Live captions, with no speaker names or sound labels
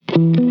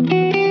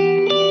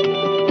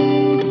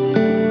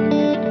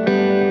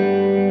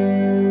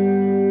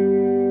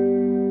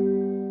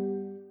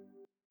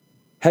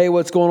Hey,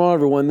 what's going on,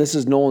 everyone? This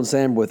is Nolan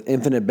Sam with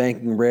Infinite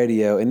Banking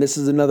Radio, and this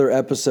is another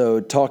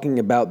episode talking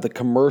about the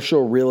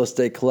Commercial Real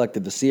Estate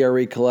Collective, the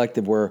CRE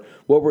Collective, where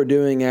what we're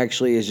doing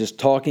actually is just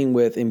talking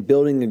with and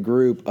building a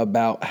group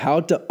about how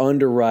to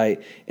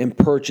underwrite and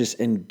purchase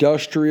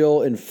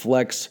industrial and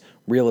flex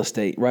real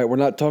estate, right? We're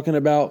not talking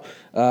about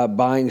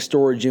buying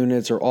storage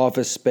units or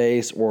office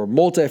space or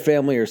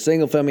multifamily or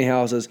single family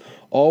houses.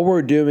 All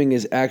we're doing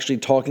is actually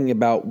talking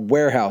about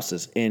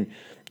warehouses and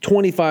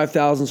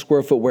 25,000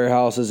 square foot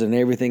warehouses and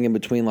everything in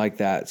between like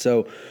that.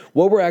 So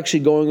what we're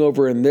actually going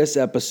over in this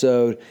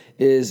episode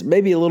is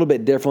maybe a little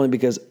bit differently,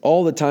 because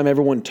all the time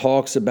everyone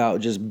talks about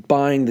just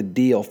buying the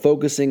deal,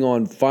 focusing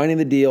on finding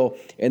the deal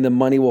and the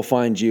money will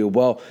find you.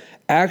 Well,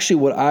 actually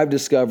what I've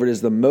discovered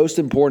is the most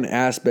important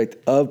aspect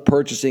of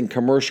purchasing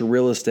commercial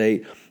real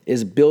estate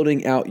is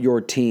building out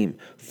your team,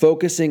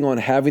 focusing on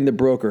having the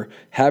broker,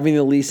 having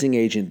the leasing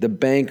agent, the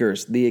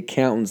bankers, the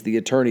accountants, the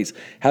attorneys,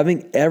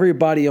 having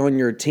everybody on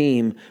your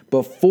team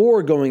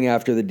before going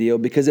after the deal,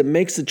 because it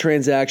makes the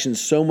transaction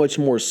so much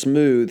more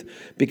smooth,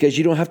 because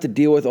you don't have to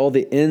deal with all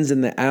the ins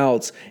and the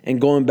outs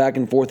and going back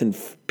and forth and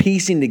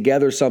piecing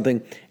together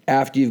something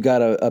after you've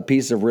got a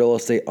piece of real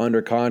estate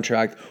under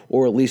contract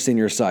or at least in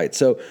your sight.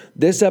 So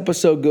this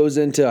episode goes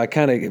into, I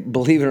kind of,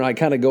 believe it or not, I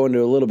kind of go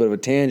into a little bit of a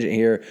tangent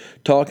here,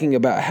 talking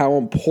about how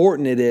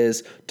important it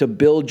is to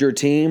build your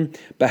team,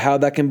 but how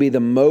that can be the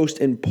most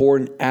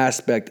important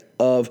aspect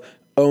of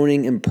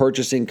owning and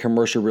purchasing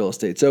commercial real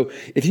estate. So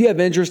if you have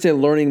interest in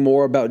learning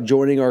more about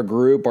joining our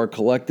group, our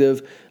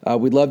collective,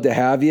 we'd love to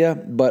have you.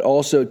 But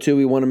also, too,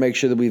 we want to make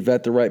sure that we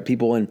vet the right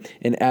people and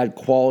add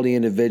quality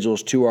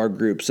individuals to our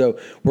group. So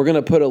we're going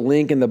to put a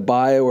link in the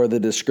bio or the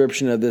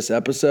description of this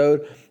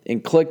episode,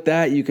 and click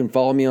that. You can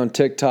follow me on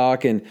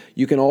TikTok, and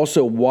you can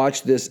also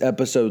watch this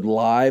episode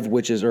live,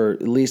 or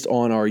at least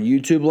on our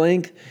YouTube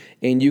link.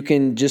 And you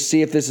can just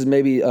see if this is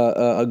maybe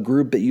a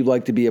group that you'd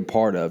like to be a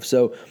part of.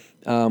 So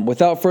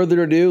without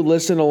further ado,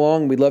 listen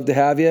along. We'd love to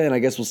have you, and I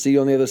guess we'll see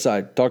you on the other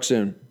side. Talk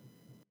soon.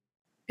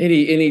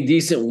 Any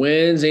decent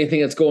wins?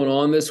 Anything that's going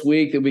on this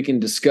week that we can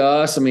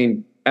discuss? I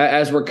mean,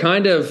 as we're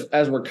kind of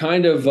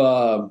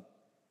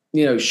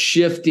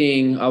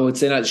shifting. I would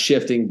say not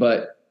shifting,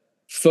 but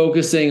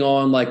focusing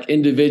on like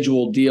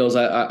individual deals.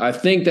 I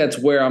think that's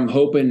where I'm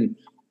hoping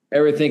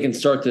everything can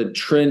start to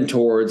trend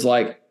towards.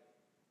 Like,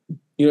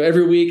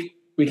 every week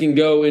we can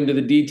go into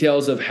the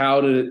details of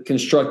how to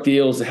construct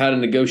deals, how to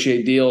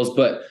negotiate deals,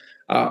 but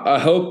I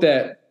hope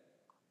that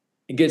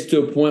it gets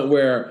to a point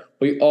where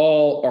we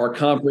all are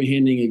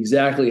comprehending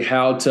exactly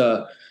how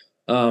to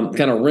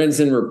kind of rinse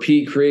and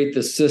repeat, create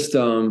the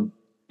system,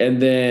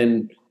 and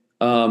then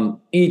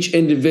each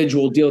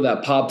individual deal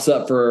that pops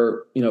up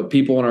for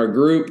people in our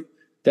group.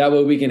 That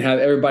way we can have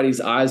everybody's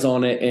eyes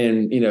on it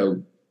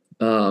and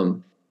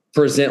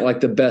present like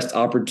the best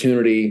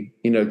opportunity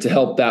to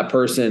help that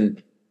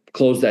person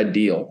close that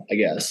deal, I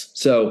guess.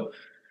 So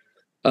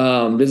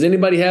does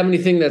anybody have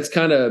anything that's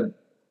kind of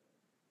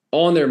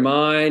on their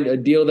mind, a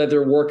deal that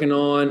they're working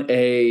on,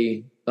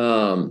 a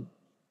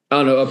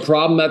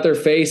problem that they're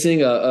facing,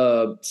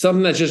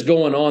 something that's just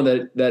going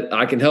on that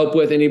I can help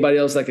with, anybody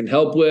else that can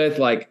help with?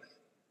 Like,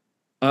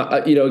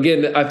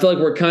 again, I feel like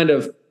we're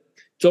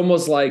it's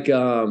almost like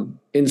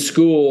in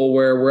school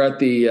where we're at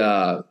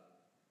the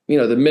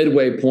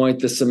midway point,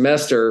 the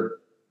semester.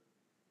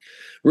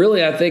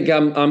 Really, I think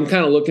I'm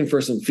kind of looking for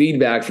some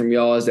feedback from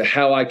y'all as to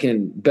how I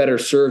can better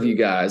serve you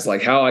guys,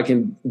 like how I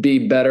can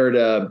be better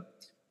to,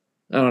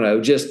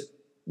 just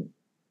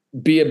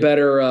be a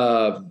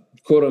better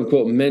quote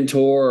unquote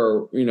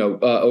mentor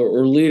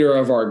or leader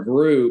of our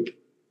group.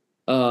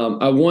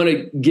 I want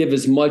to give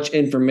as much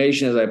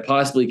information as I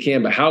possibly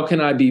can, but how can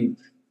I be,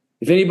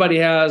 if anybody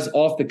has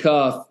off the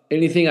cuff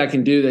anything I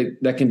can do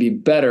that can be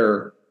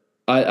better,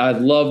 I'd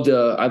love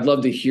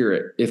to hear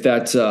it, if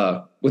that's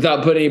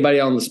without putting anybody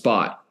on the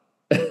spot.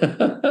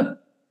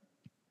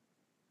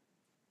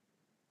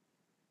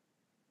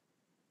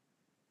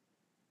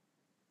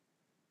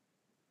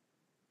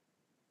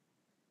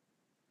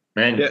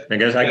 Man, yeah.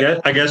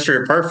 I guess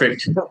you're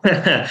perfect.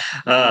 Man,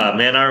 I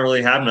don't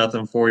really have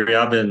nothing for you.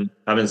 I've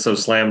been so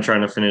slammed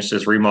trying to finish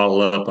this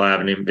remodel up. I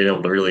haven't even been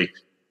able to really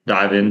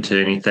dive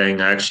into anything.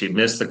 I actually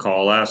missed the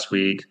call last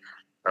week.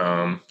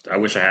 I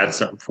wish I had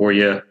something for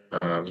you.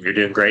 You're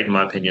doing great in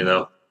my opinion,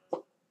 though.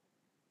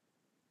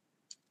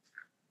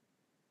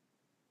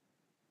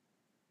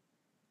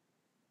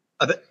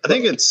 I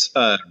think it's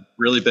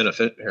really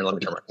beneficial. Here, let me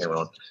turn my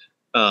camera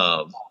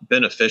on.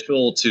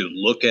 Beneficial to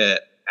look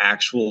at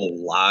actual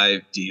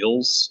live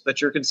deals that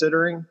you're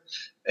considering.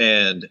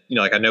 And,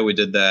 like I know we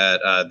did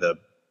that, the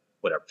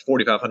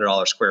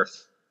 $4,500 square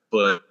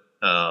foot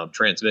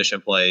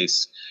transmission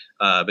place.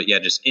 But yeah,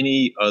 just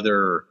any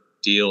other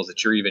deals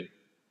that you're even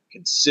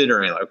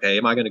considering, like, okay,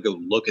 am I going to go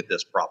look at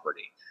this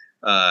property?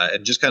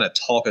 And just kind of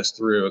talk us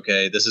through,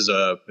 okay, this is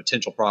a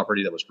potential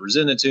property that was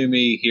presented to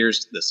me.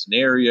 Here's the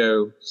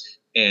scenario.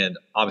 And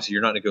obviously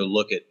you're not going to go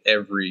look at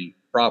every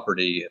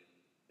property.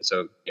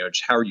 So,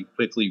 just how are you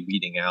quickly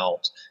weeding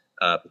out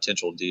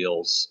potential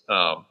deals?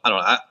 I don't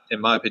know. In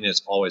my opinion,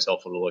 it's always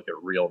helpful to look at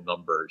real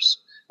numbers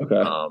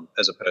Okay.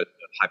 As opposed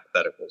to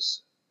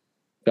hypotheticals.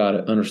 Got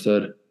it.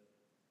 Understood.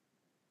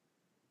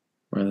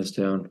 Write this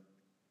down.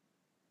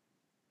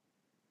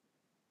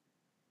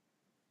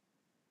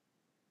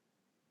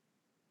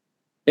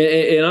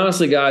 And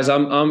honestly, guys,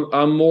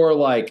 I'm more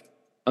like,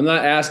 I'm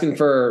not asking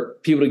for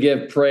people to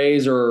give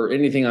praise or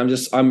anything.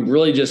 I'm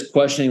really just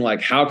questioning,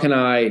 like, how can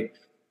I,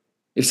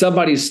 if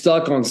somebody's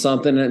stuck on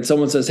something and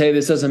someone says, hey,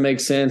 this doesn't make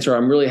sense, or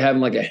I'm really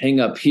having like a hang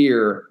up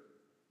here,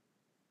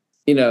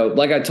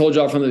 like I told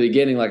y'all from the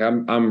beginning, like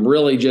I'm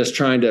really just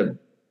trying to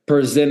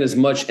present as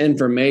much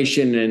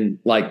information and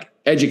like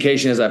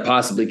education as I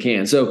possibly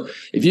can. So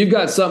if you've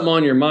got something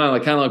on your mind,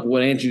 like kind of like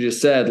what Andrew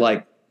just said,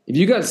 like if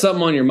you got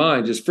something on your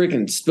mind, just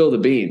freaking spill the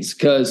beans,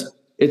 because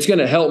it's going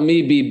to help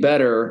me be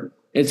better.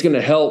 It's going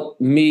to help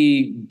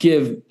me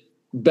give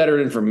better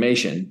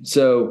information.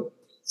 So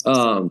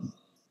let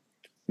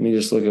me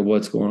just look at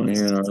what's going on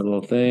here in our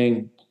little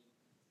thing.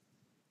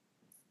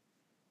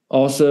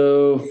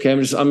 Also, okay,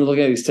 I'm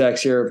looking at these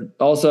texts here.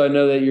 Also, I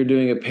know that you're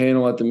doing a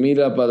panel at the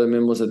meetup, other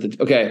members at the,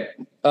 okay.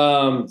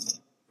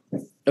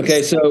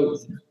 Okay, so,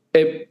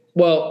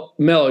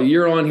 Mel,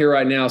 you're on here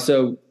right now.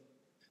 So,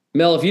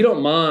 Mel, if you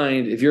don't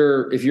mind, if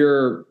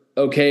you're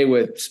okay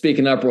with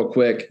speaking up real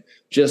quick,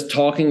 just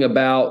talking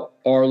about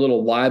our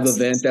little live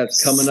event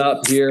that's coming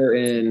up here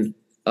in,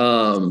 I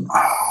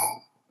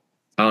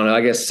don't know,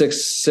 I guess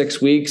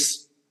six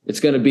weeks. It's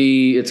going to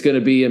be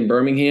in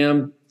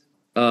Birmingham.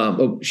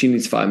 She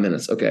needs 5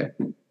 minutes. Okay.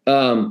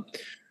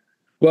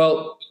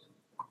 Well,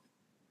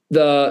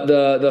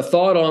 the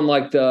thought on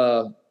like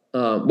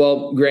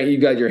Grant, you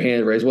got your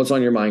hand raised. What's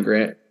on your mind,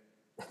 Grant?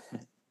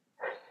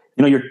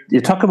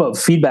 You're talking about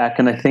feedback,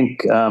 and I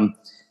think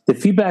the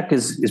feedback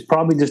is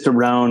probably just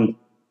around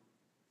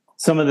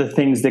some of the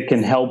things that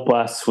can help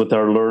us with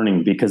our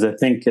learning, because I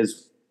think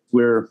as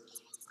we're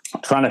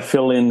trying to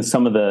fill in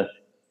some of the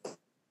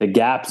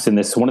gaps in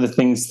this, one of the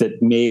things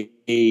that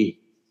may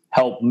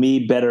help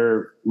me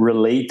better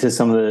relate to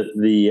some of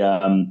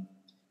the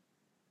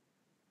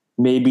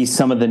maybe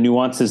some of the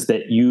nuances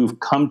that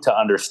you've come to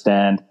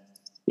understand.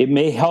 It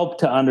may help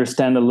to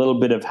understand a little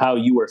bit of how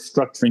you were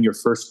structuring your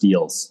first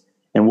deals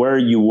and where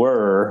you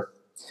were,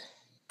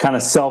 kind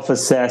of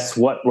self-assess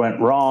what went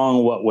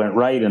wrong, what went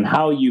right, and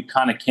how you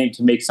kind of came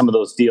to make some of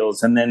those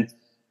deals. And then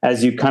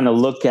as you kind of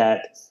look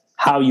at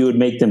how you would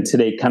make them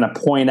today, kind of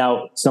point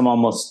out some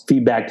almost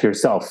feedback to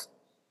yourself.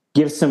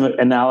 Give some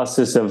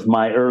analysis of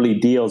my early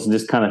deals and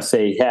just kind of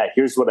say, yeah,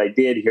 here's what I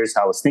did. Here's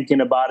how I was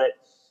thinking about it.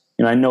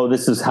 I know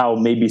this is how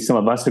maybe some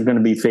of us are going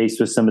to be faced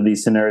with some of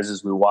these scenarios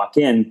as we walk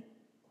in.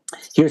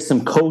 Here's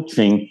some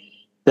coaching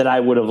that I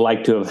would have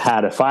liked to have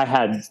had if I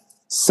had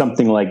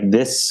something like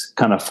this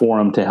kind of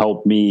forum to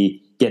help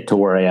me get to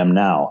where I am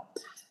now.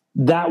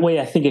 That way,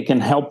 I think it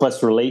can help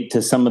us relate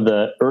to some of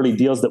the early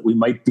deals that we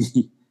might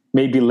be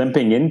maybe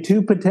limping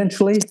into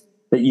potentially,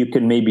 that you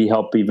can maybe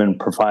help even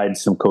provide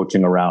some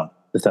coaching around,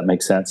 if that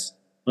makes sense.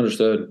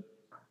 Understood.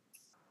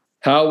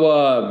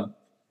 How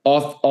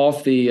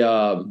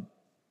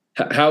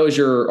how is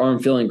your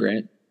arm feeling,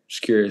 Grant?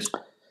 Just curious.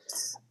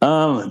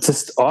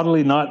 Just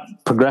oddly not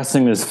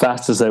progressing as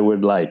fast as I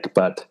would like,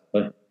 but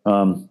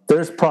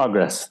there's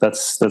progress.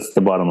 That's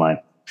the bottom line.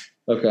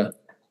 Okay.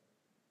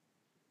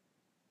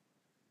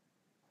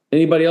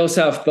 Anybody else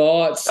have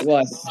thoughts,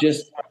 like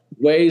just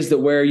ways that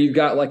where you've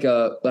got like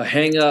a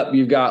hang up,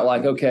 you've got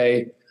like,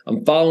 okay,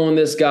 I'm following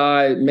this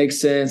guy, it makes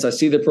sense. I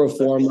see the pro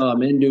forma,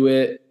 I'm into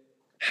it.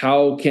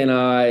 How can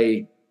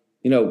I,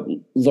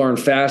 learn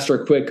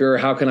faster, quicker?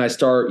 How can I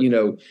start,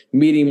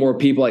 meeting more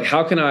people? Like,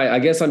 how can I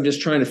guess I'm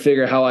just trying to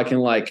figure how I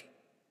can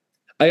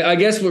I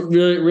guess what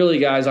really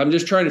guys, I'm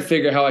just trying to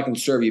figure how I can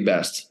serve you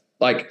best.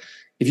 Like,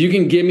 if you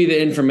can give me the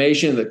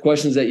information, the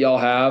questions that y'all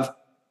have,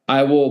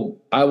 I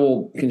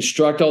will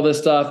construct all this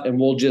stuff, and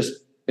we'll just,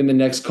 in the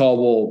next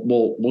call,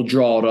 we'll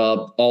draw it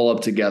all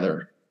up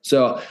together.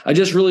 So I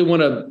just really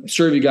want to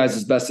serve you guys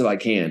as best as I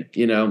can.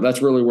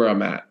 That's really where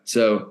I'm at.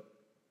 So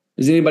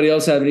does anybody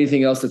else have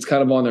anything else that's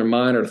kind of on their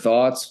mind or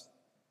thoughts?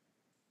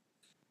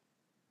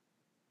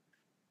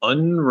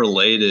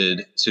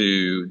 Unrelated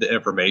to the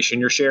information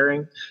you're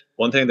sharing,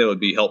 one thing that would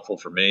be helpful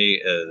for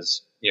me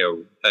is,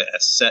 a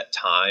set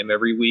time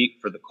every week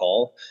for the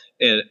call.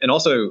 And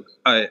also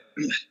I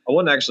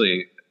wasn't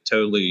actually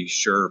totally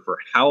sure for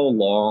how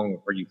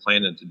long are you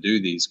planning to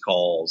do these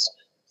calls?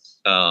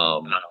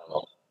 Yeah.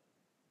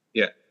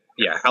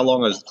 How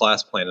long is the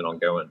class planning on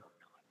going?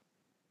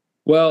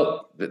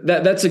 Well,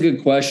 that's a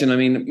good question. I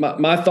mean,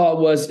 my thought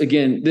was,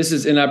 again,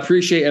 and I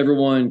appreciate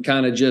everyone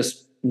kind of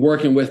just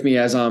working with me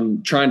as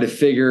I'm trying to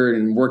figure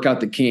and work out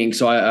the kinks.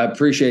 So I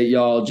appreciate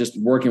y'all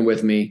just working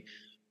with me.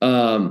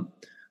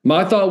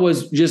 My thought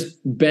was just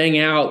bang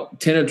out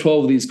 10 or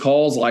 12 of these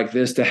calls like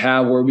this to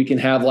have where we can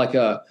have like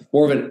a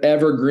more of an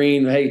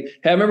evergreen. Hey,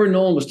 I remember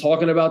Nolan was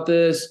talking about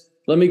this.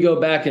 Let me go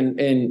back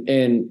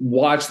and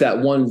watch that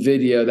one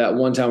video that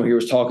one time he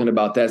was talking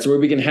about that. So where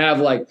we can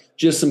have like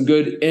just some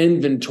good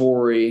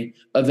inventory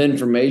of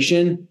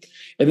information.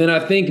 And then I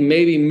think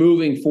maybe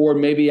moving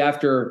forward, maybe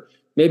after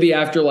maybe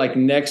after like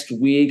next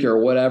week or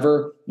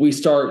whatever, we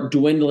start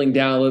dwindling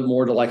down a little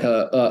more to like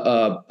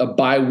a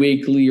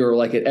bi-weekly or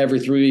like an every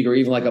 3 week or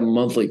even like a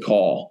monthly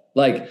call,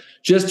 like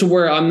just to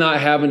where I'm not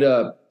having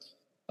to,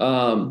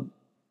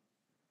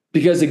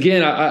 because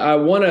again, I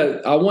want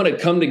to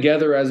come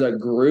together as a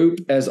group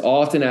as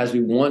often as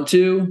we want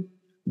to,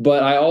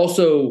 but I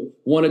also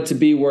want it to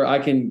be where I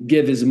can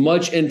give as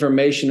much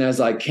information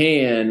as I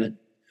can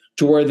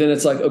to where then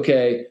it's like,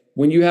 okay,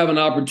 when you have an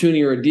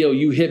opportunity or a deal,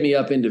 you hit me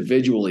up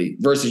individually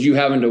versus you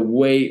having to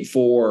wait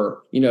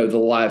for, the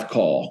live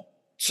call.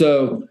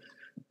 So,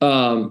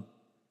 and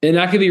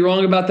I could be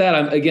wrong about that.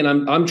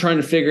 I'm trying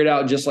to figure it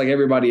out just like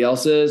everybody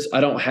else is.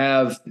 I don't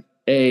have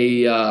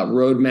a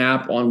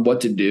roadmap on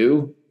what to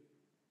do,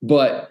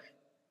 but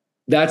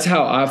that's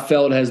how I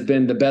felt has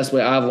been the best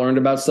way I've learned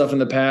about stuff in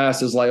the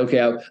past is like, okay,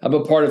 I'm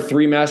a part of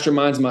 3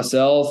 masterminds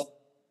myself.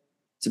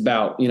 It's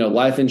about,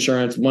 life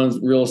insurance, one's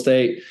real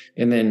estate,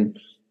 and then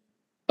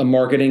a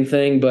marketing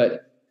thing.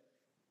 But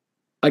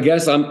I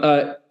guess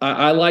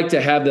I like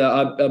to have the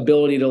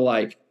ability to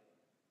like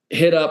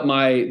hit up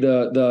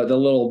the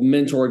little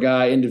mentor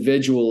guy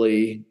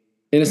individually.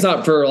 And it's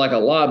not for like a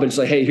lot, but it's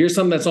like, hey, here's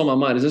something that's on my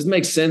mind. Does this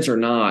make sense or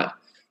not?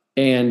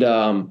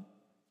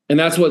 And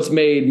that's what's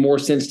made more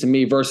sense to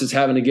me versus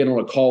having to get on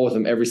a call with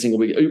them every single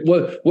week.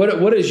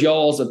 What is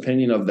y'all's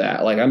opinion of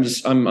that? Like,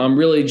 I'm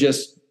really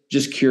just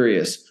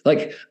curious.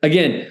 Like,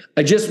 again,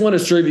 I just want to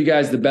serve you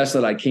guys the best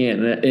that I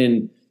can.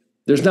 And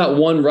there's not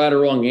one right or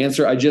wrong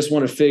answer. I just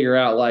want to figure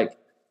out like,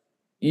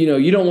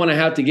 you don't want to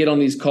have to get on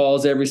these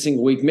calls every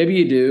single week. Maybe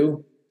you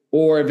do.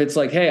 Or if it's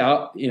like, hey,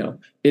 an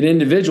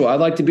individual,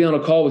 I'd like to be on a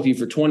call with you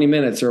for 20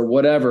 minutes or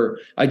whatever.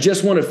 I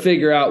just want to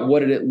figure out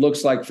what it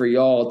looks like for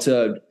y'all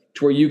to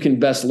where you can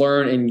best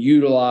learn and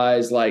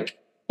utilize like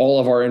all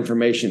of our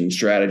information and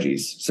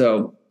strategies.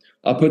 So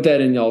I'll put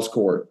that in y'all's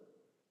court.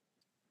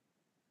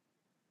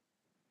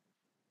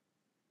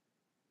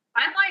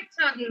 I'd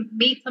like to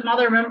meet some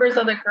other members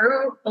of the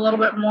group a little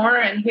bit more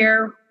and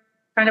hear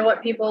kind of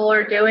what people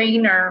are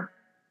doing, or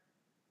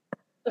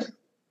just,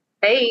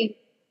 hey,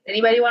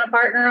 anybody want to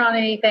partner on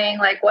anything?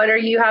 Like, what are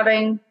you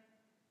having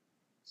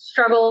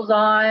struggles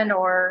on?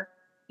 Or,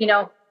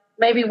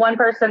 maybe one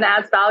person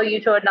adds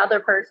value to another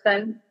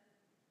person,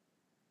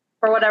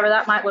 or whatever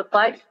that might look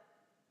like.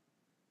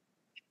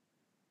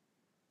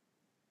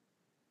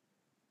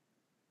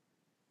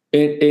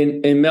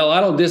 And Mel,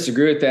 I don't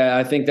disagree with that.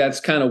 I think that's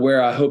kind of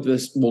where I hope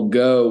this will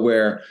go,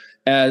 where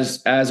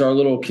as our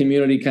little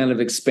community kind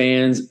of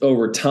expands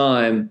over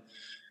time,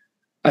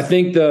 I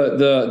think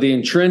the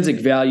intrinsic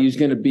value is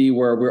going to be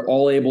where we're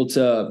all able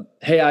to,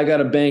 hey, I got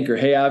a banker.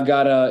 Hey, I've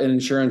got an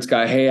insurance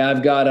guy. Hey,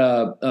 I've got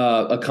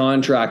a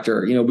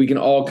contractor. We can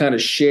all kind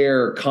of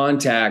share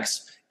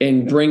contacts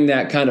and bring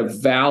that kind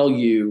of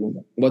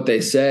value, what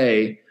they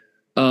say.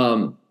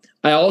 I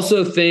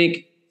also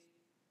think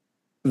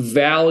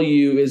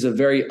value is a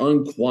very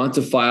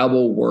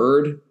unquantifiable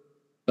word.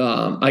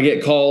 I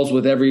get calls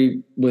with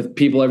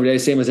people every day,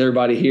 same as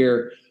everybody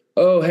here.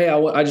 Oh, hey,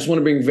 I just want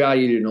to bring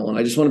value to Nolan.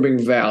 I just want to bring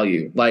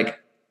value. Like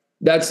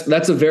that's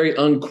a very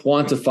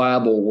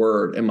unquantifiable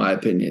word, in my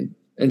opinion.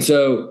 And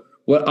so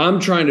what I'm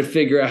trying to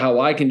figure out how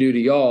I can do to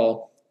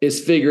y'all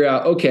is figure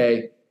out,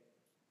 okay,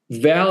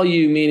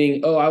 value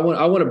meaning, I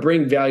want to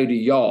bring value to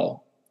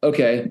y'all.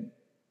 Okay.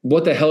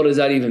 What the hell does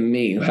that even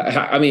mean?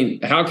 I mean,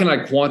 how can I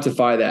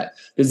quantify that?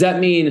 Does that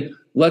mean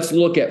let's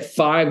look at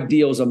 5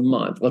 deals a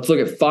month? Let's look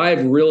at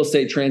 5 real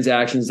estate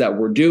transactions that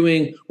we're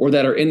doing or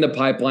that are in the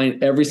pipeline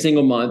every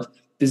single month.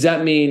 Does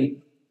that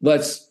mean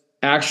let's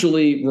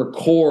actually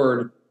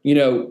record,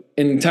 an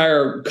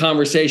entire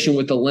conversation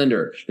with the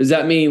lender? Does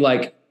that mean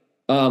like,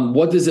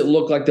 what does it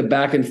look like the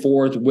back and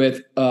forth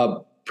with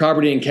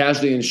property and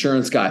casualty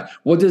insurance guy?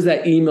 What does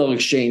that email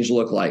exchange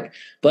look like?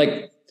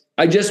 Like,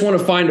 I just want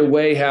to find a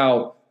way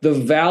how the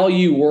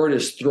value word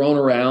is thrown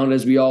around,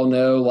 as we all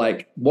know.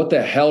 Like, what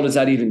the hell does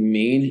that even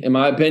mean? In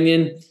my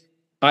opinion,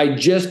 I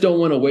just don't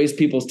want to waste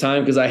people's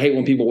time because I hate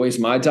when people waste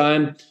my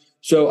time.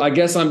 So I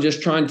guess I'm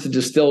just trying to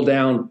distill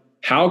down,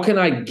 how can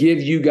I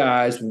give you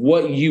guys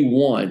what you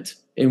want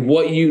and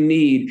what you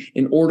need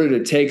in order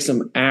to take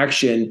some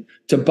action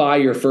to buy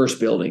your first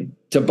building,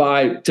 to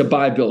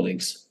buy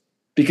buildings?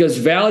 Because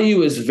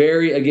value is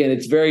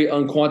it's very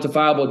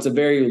unquantifiable. It's a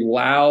very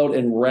loud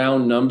and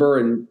round number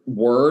and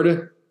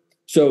word.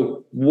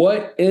 So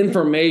what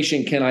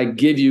information can I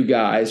give you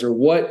guys, or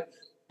what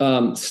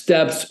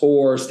steps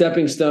or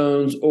stepping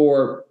stones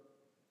or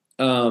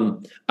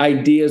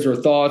ideas or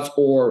thoughts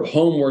or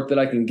homework that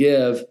I can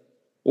give,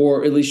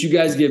 or at least you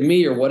guys give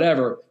me or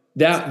whatever,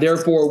 that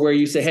therefore where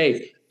you say,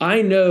 hey,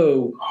 I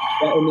know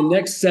that in the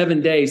next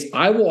 7 days,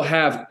 I will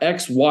have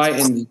X, Y,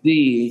 and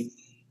Z,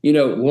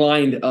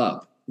 lined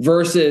up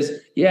versus,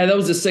 yeah, that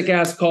was a sick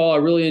ass call. I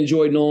really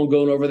enjoyed Nolan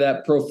going over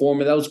that pro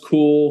forma. That was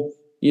cool.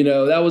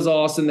 That was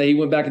awesome that he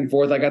went back and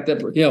forth. I got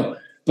that,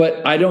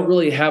 but I don't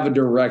really have a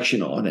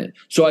direction on it.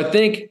 So I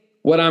think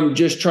what I'm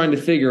just trying to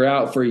figure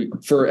out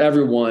for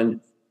everyone,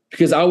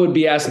 because I would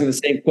be asking the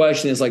same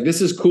question, is like,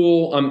 this is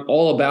cool. I'm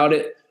all about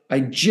it.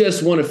 I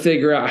just want to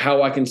figure out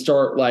how I can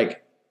start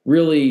like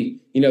really,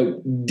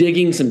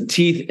 digging some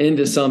teeth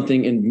into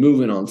something and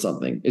moving on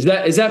something. Is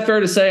that fair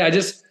to say?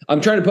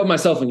 I'm trying to put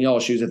myself in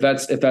y'all's shoes, if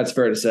that's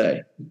fair to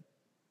say.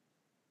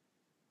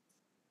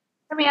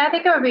 I mean, I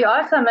think it would be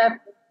awesome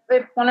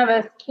if one of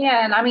us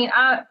can. I mean,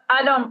 I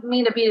don't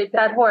mean to beat a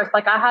dead horse.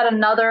 Like, I had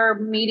another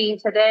meeting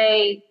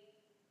today.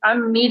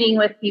 I'm meeting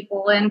with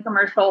people in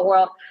commercial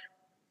world,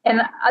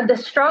 and the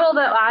struggle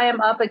that I am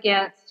up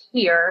against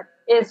here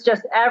is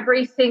just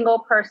every single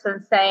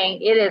person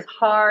saying it is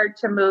hard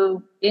to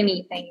move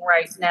anything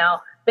right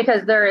now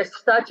because there is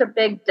such a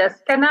big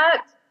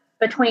disconnect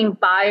between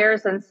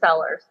buyers and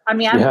sellers. I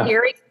mean, I'm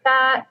hearing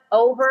that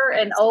over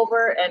and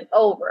over and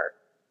over.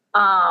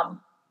 And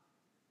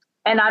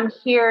I'm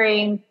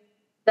hearing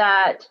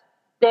that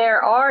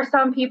there are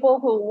some people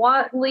who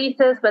want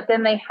leases, but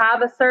then they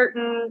have a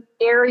certain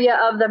area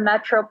of the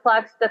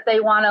Metroplex that they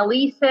want to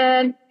lease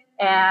in.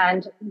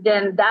 And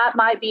then that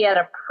might be at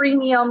a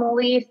premium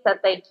lease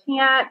that they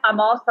can't. I'm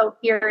also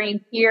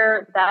hearing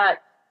here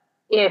that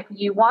if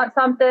you want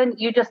something,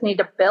 you just need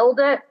to build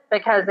it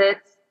because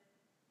it's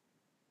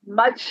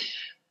much,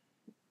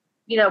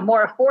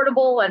 more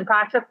affordable and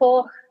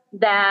practical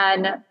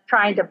than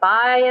trying to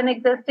buy an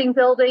existing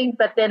building.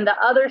 But then the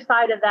other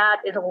side of that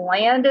is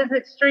land is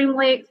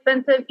extremely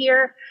expensive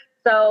here.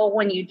 So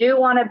when you do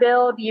want to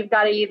build, you've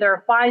got to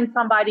either find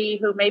somebody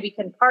who maybe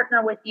can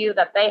partner with you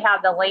that they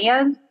have the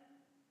land,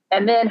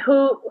 and then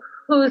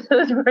who's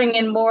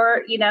bringing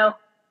more,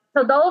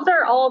 So those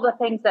are all the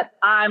things that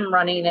I'm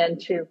running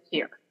into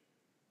here.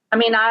 I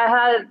mean, I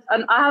have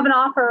an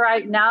offer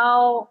right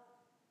now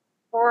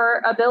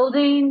for a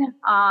building.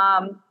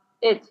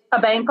 It's a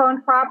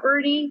bank-owned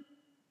property,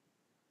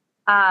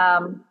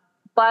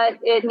 but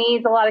it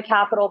needs a lot of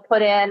capital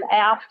put in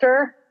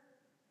after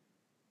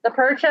the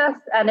purchase,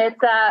 and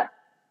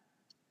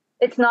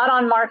it's not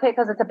on market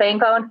because it's a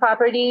bank-owned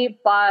property,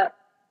 but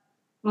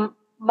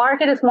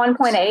market is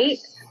 1.8,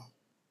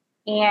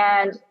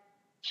 and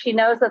she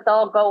knows that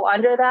they'll go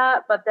under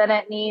that, but then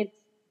it needs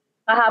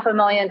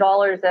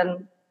 $500,000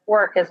 in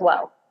work as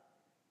well.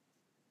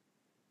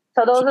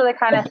 So those are the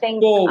kind of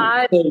things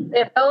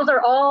if those are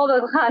all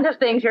the kind of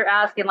things you're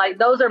asking, like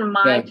those are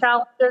my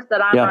challenges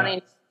that I'm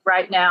running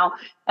right now.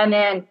 And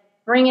then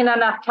bringing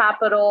enough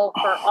capital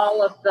for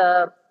all of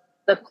the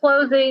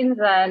closings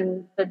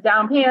and the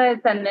down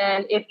payments. And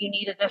then if you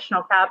need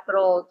additional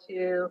capital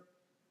to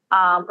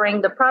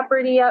bring the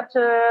property up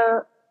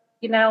to,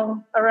 a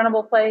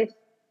rentable place.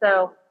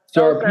 So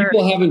are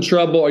people having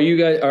trouble? Are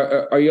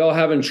y'all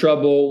having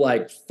trouble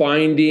like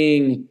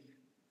finding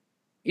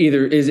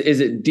either is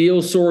it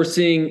deal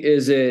sourcing?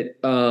 Is it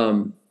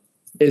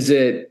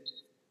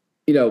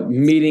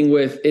meeting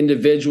with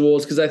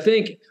individuals? Because I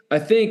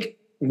think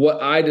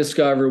what I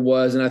discovered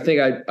was, and I think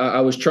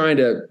I was trying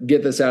to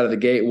get this out of the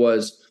gate,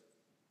 was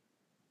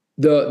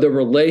the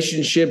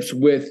relationships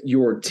with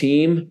your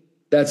team.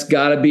 That's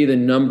got to be the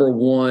number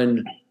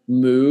one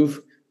move.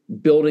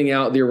 Building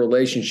out their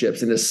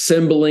relationships and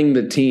assembling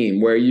the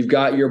team where you've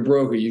got your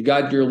broker, you've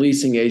got your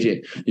leasing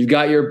agent, you've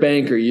got your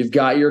banker, you've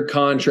got your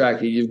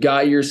contractor, you've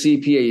got your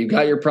CPA, you've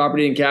got your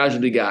property and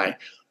casualty guy.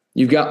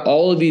 You've got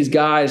all of these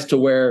guys to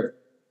where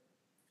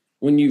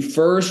when you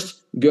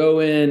first go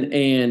in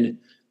and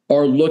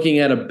are looking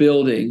at a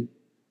building,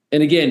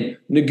 and again,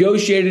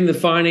 negotiating the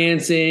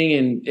financing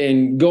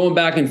and going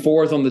back and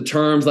forth on the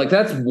terms, like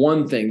that's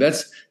one thing.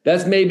 That's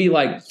maybe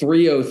like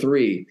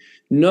 303.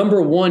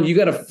 Number one, you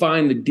got to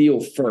find the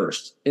deal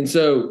first. And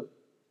so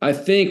I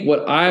think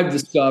what I've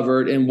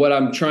discovered and what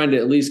I'm trying to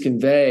at least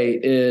convey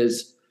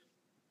is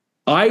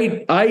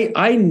I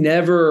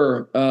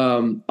never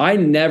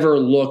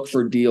look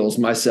for deals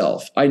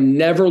myself. I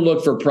never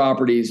look for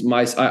properties.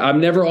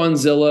 I'm never on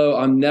Zillow.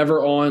 I'm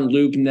never on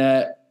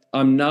LoopNet.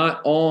 I'm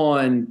not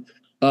on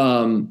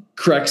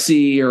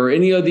Crexy or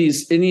any of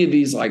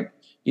these like,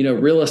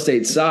 real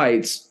estate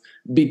sites,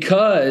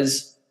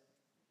 because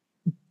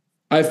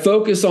I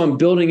focus on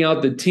building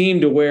out the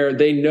team to where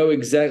they know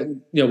exactly,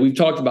 we've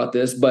talked about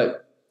this,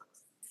 but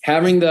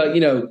having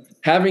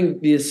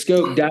the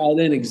scope dialed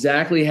in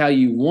exactly how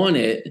you want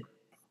it.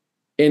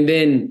 And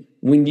then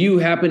when you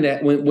happen to,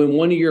 when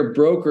one of your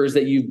brokers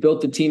that you've built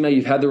the team out,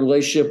 you've had the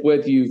relationship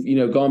with,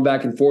 you've gone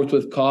back and forth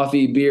with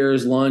coffee,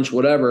 beers, lunch,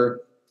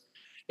 whatever,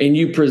 and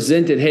you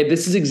presented, hey,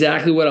 this is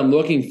exactly what I'm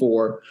looking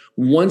for.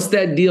 Once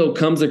that deal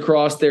comes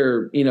across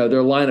their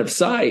line of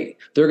sight,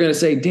 they're going to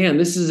say, damn,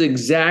 this is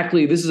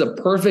a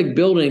perfect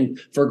building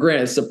for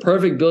Grant. It's a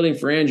perfect building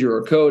for Andrew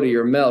or Cody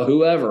or Mel,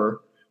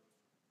 whoever.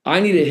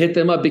 I need to hit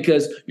them up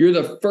because you're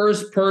the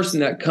first person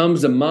that comes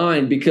to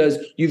mind because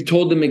you've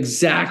told them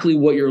exactly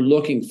what you're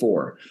looking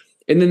for.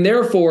 And then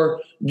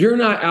therefore, you're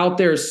not out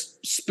there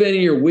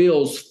spinning your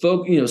wheels,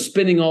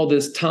 spending all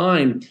this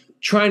time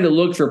trying to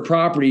look for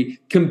property,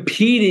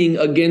 competing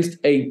against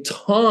a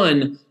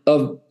ton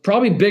of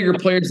probably bigger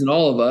players than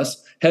all of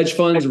us, hedge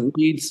funds,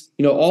 REITs,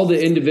 all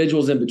the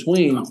individuals in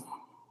between.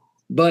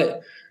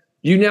 But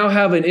you now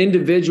have an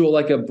individual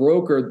like a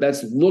broker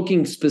that's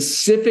looking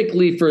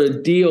specifically for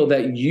a deal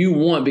that you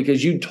want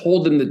because you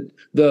told them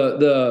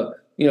the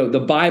the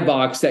buy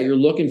box that you're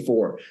looking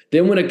for.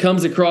 Then when it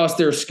comes across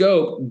their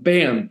scope,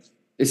 bam,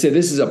 they say,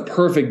 this is a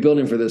perfect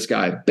building for this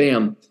guy.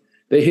 Bam.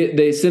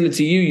 They send it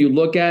to you. You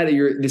look at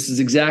it. This is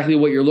exactly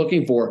what you're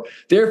looking for.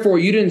 Therefore,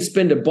 you didn't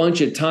spend a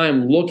bunch of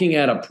time looking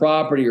at a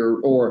property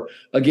or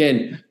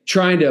again,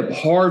 trying to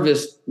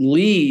harvest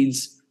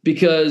leads,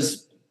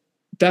 because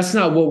that's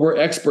not what we're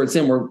experts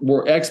in.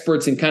 We're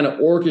experts in kind of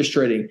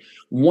orchestrating.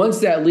 Once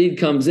that lead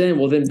comes in,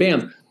 well, then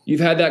bam, you've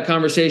had that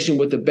conversation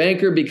with the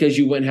banker because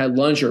you went and had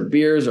lunch or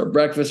beers or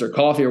breakfast or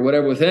coffee or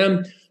whatever with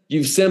him.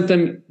 You've sent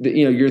them,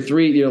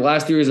 your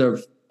last 3 years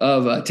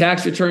of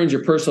tax returns,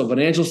 your personal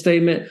financial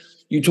statement.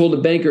 You told the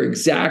banker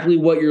exactly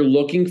what you're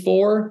looking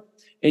for,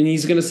 and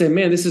he's going to say,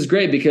 man, this is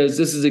great because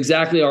this is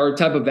exactly our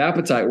type of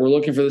appetite. We're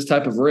looking for this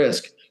type of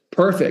risk.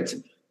 Perfect.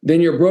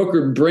 Then your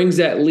broker brings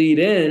that lead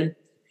in,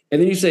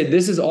 and then you say,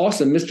 this is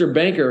awesome, Mr.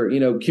 Banker,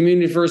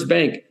 Community First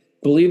Bank.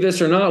 Believe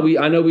this or not,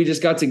 I know we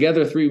just got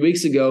together 3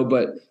 weeks ago,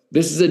 but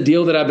this is a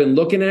deal that I've been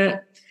looking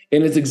at,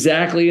 and it's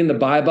exactly in the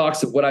buy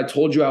box of what I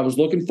told you I was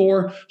looking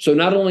for. So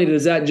not only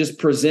does that just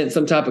present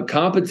some type of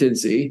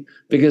competency,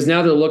 because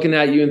now they're looking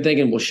at you and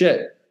thinking, well,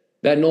 shit,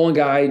 that Nolan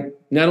guy,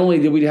 not only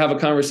did we have a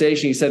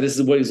conversation, he said this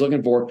is what he's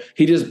looking for,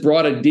 he just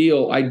brought a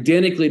deal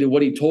identically to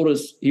what he told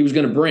us he was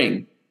going to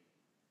bring.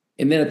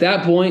 And then at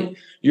that point,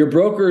 your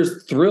broker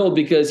is thrilled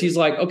because he's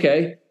like,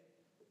 okay,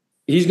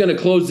 he's going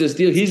to close this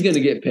deal. He's going to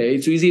get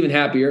paid. So he's even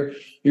happier.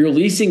 Your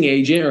leasing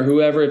agent or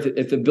whoever,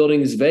 if the building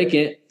is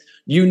vacant,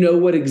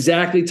 what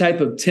exactly type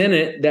of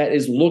tenant that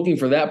is looking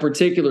for that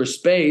particular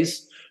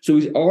space. So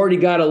he's already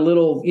got a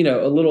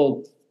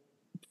little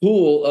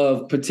pool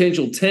of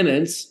potential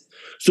tenants.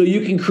 So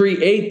you can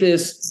create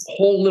this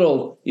whole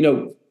little,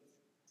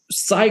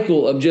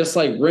 cycle of just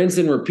like rinse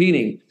and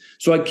repeating.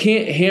 So I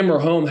can't hammer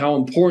home how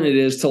important it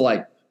is to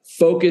like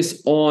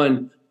focus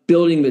on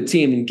building the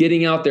team and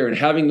getting out there and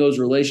having those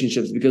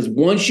relationships, because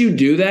once you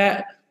do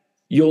that,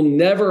 you'll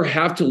never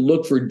have to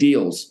look for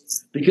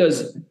deals,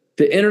 because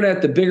the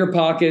internet, the bigger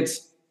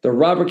pockets, the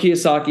Robert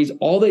Kiyosaki's,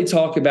 all they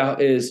talk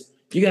about is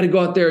you got to go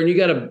out there and you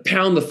got to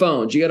pound the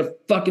phones. You got to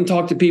fucking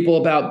talk to people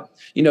about,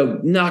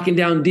 knocking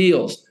down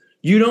deals.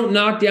 You don't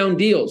knock down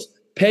deals.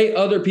 Pay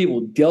other people.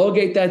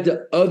 Delegate that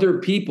to other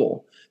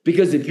people.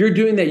 Because if you're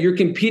doing that, you're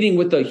competing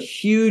with a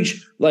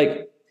huge,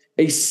 like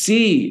a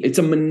sea. It's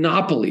a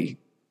monopoly.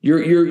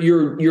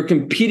 You're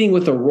competing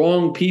with the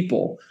wrong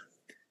people.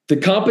 The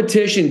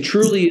competition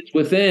truly is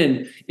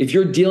within. If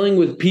you're dealing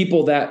with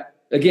people that,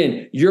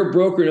 again, your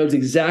broker knows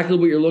exactly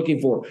what you're looking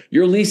for.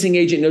 Your leasing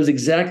agent knows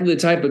exactly the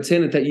type of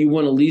tenant that you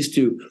want to lease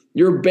to.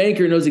 Your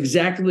banker knows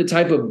exactly the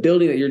type of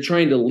building that you're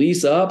trying to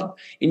lease up.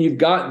 And you've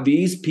got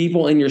these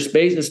people in your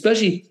space,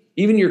 especially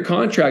even your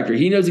contractor.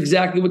 He knows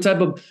exactly what type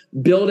of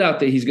build out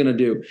that he's going to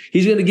do.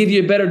 He's going to give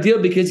you a better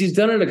deal because he's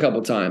done it a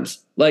couple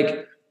times.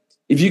 Like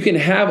if you can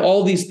have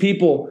all these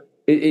people,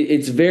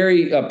 it's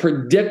very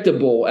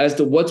predictable as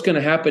to what's going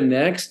to happen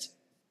next.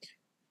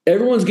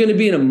 Everyone's going to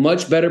be in a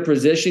much better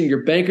position.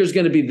 Your banker's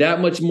going to be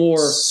that much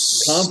more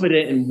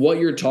confident in what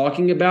you're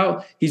talking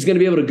about. He's going to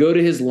be able to go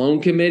to his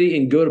loan committee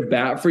and go to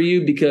bat for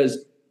you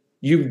because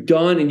you've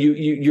done and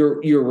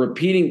you're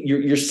repeating,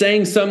 you're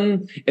saying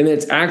something and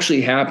it's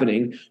actually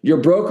happening. Your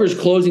broker's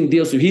closing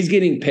deals, so he's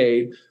getting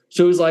paid.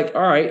 So he's like,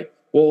 all right,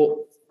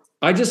 well,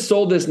 I just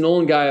sold this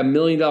Nolan guy $1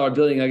 million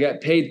building. I got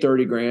paid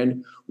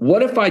 $30,000.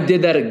 What if I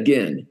did that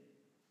again?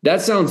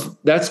 That's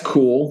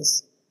cool.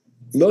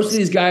 Most of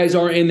these guys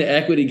aren't in the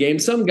equity game.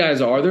 Some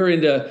guys are. They're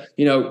into,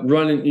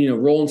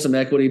 rolling some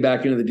equity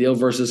back into the deal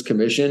versus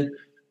commission.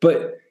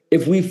 But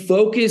if we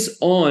focus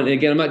on, and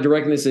again, I'm not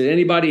directing this at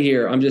anybody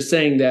here. I'm just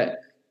saying that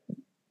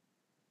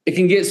it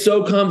can get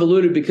so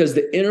convoluted because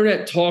the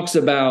internet talks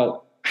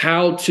about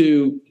how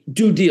to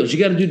do deals. You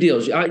got to do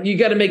deals. You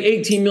got to make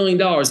 $18 million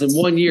in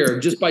 1 year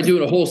just by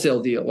doing a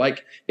wholesale deal.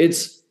 Like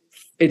it's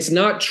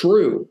not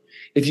true.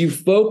 If you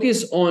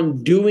focus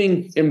on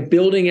doing and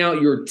building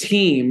out your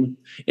team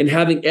and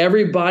having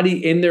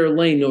everybody in their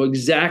lane know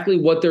exactly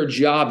what their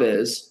job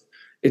is,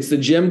 it's the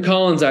Jim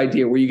Collins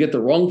idea where you get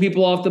the wrong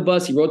people off the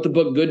bus. He wrote the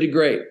book Good to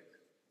Great.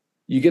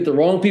 You get the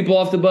wrong people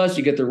off the bus.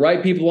 You get the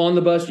right people on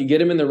the bus. You get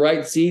them in the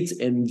right seats,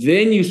 and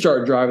then you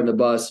start driving the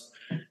bus.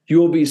 You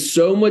will be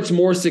so much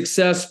more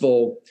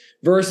successful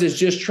versus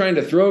just trying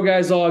to throw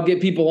guys off,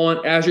 get people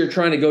on as you're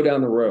trying to go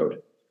down the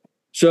road.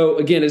 So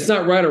again, it's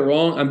not right or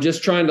wrong. I'm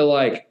just trying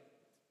to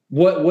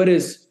what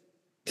is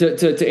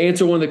to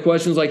answer one of the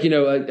questions,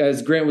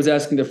 as Grant was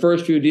asking, the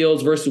first few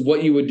deals versus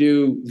what you would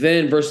do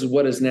then versus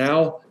what is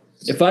now.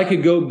 If I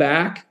could go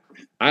back,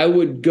 I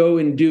would go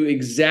and do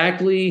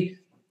exactly.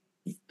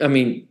 I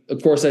mean,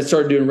 of course, I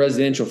started doing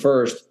residential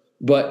first,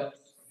 but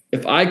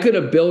if I could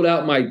have built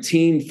out my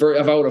team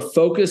if I would have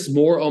focused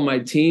more on my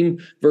team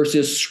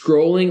versus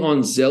scrolling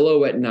on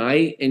Zillow at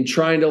night and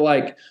trying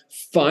to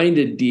find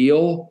a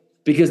deal,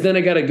 because then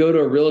I got to go to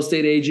a real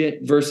estate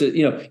agent versus,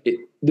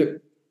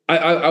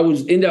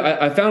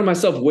 I found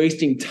myself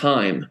wasting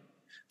time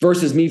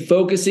versus me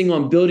focusing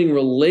on building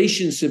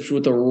relationships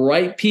with the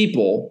right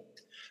people,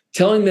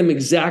 telling them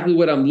exactly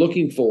what I'm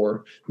looking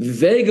for.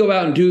 They go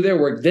out and do their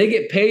work. They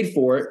get paid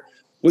for it.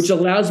 which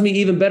allows me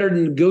even better to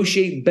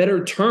negotiate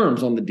better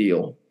terms on the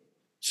deal.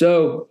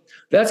 So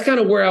that's kind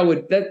of where I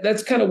would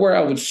that's kind of where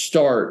I would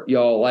start,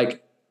 y'all.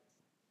 Like,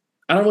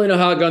 I don't really know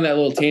how I got on that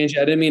little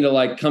tangent. I didn't mean to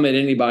like come at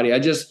anybody. I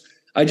just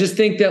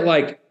think that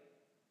like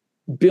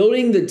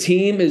building the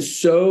team is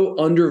so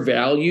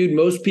undervalued.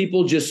 Most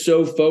people just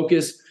so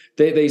focus,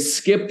 they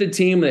skip the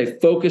team and they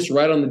focus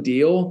right on the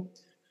deal.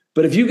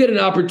 But if you get an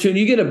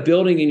opportunity, you get a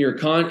building in your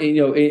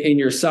in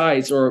your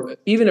sites, or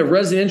even a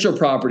residential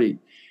property,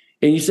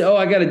 and you say, "Oh,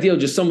 I got a deal,"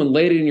 just someone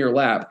laid it in your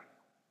lap.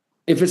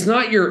 If it's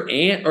not your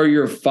aunt or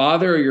your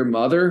father or your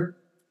mother,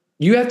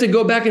 you have to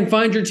go back and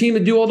find your team to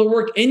do all the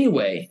work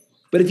anyway.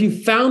 But if you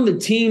found the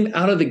team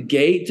out of the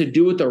gate to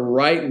do it the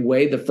right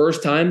way the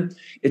first time,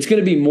 it's going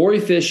to be more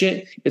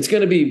efficient. It's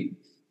going to be,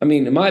 I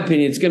mean, in my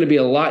opinion, it's going to be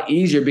a lot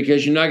easier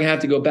because you're not going to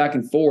have to go back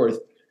and forth.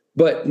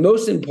 But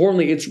most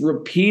importantly, it's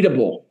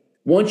repeatable.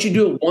 Once you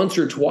do it once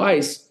or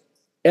twice,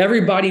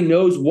 everybody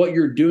knows what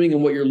you're doing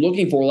and what you're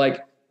looking for. Like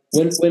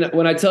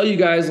when I tell you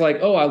guys, like,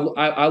 oh,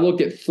 I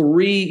looked at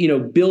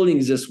 3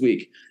 buildings this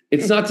week.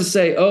 It's not to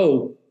say,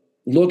 oh,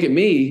 look at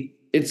me.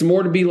 It's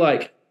more to be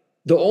like,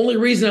 the only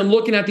reason I'm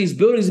looking at these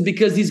buildings is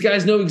because these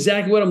guys know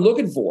exactly what I'm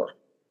looking for.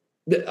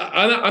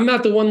 I'm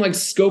not the one like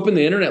scoping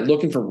the internet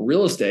looking for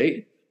real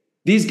estate.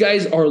 These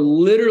guys are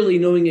literally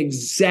knowing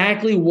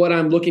exactly what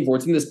I'm looking for.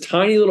 It's in this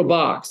tiny little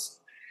box.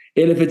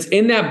 And if it's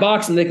in that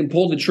box and they can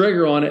pull the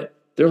trigger on it,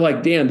 they're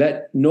like, damn,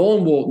 that no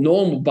one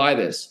will buy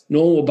this.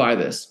 No one will buy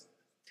this.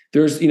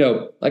 There's,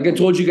 like I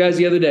told you guys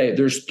the other day,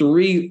 there's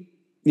 3,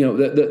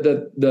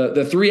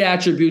 the 3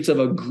 attributes of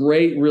a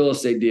great real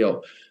estate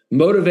deal.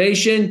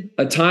 Motivation,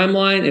 a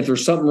timeline, if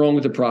there's something wrong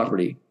with the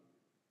property.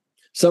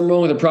 Something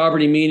wrong with the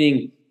property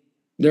meaning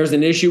there's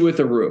an issue with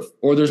the roof,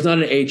 or there's not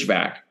an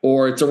HVAC,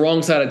 or it's the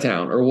wrong side of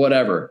town, or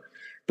whatever.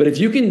 But if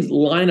you can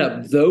line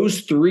up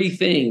those 3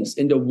 things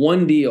into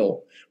one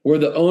deal where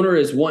the owner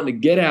is wanting to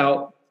get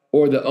out,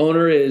 or the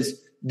owner is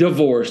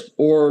divorced,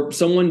 or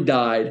someone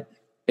died,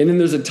 and then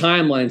there's a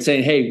timeline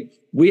saying, hey,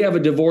 we have a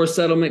divorce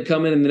settlement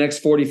coming in the next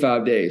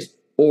 45 days,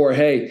 or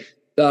hey,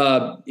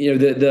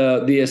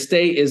 the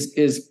estate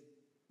is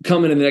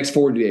coming in the next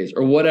 40 days,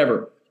 or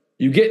whatever.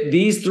 You get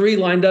these 3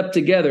 lined up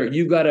together,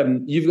 you've got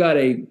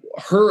a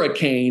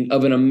hurricane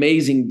of an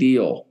amazing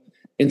deal.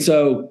 And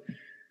so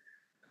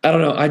I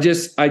don't know. I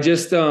just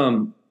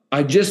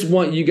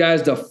want you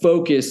guys to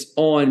focus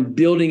on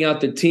building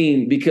out the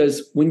team,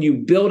 because when you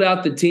build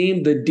out the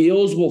team, the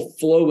deals will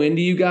flow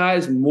into you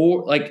guys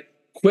more like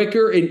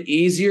quicker and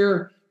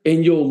easier,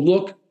 and you'll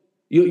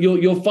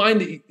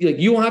find that, like,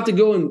 you won't have to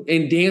go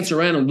and dance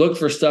around and look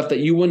for stuff that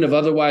you wouldn't have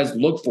otherwise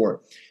looked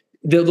for.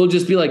 They'll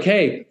just be like,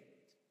 hey,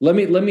 let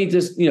me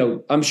just,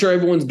 I'm sure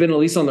everyone's been at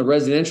least on the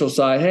residential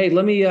side. Hey,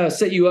 let me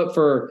set you up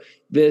for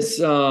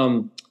this.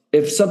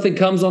 If something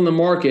comes on the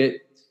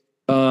market,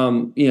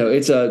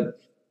 it's a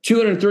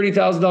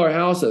 $230,000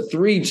 house, a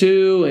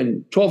 3.2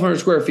 and 1,200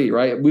 square feet,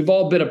 right? We've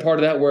all been a part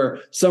of that, where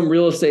some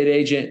real estate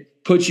agent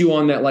puts you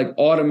on that like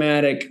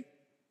automatic,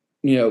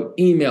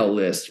 email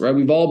list, right?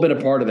 We've all been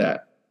a part of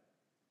that.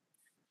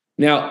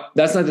 Now,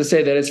 that's not to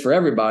say that it's for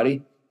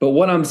everybody, but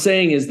what I'm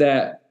saying is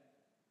that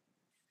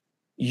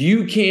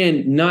you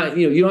can not,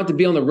 you don't have to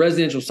be on the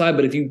residential side,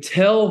 but if you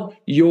tell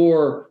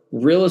your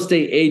real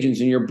estate agents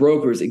and your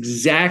brokers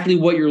exactly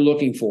what you're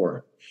looking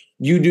for,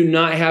 you do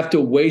not have to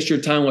waste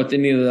your time with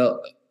any of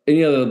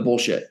the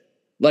bullshit.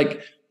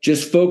 Like,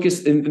 just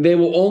focus, and they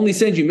will only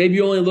send you, maybe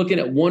you're only looking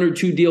at 1 or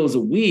 2 deals a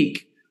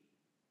week,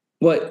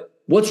 but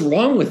what's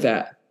wrong with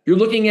that? You're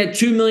looking at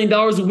 $2 million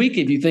a week.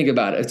 If you think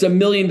about it, it's $1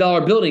 million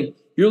building.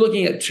 You're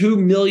looking at $2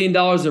 million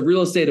of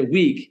real estate a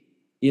week,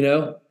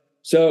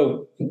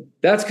 So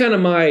that's kind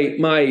of my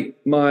I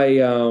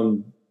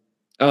don't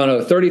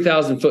know,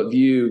 30,000 foot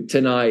view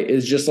tonight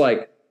is just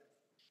like,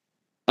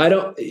 I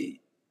don't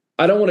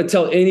want to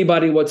tell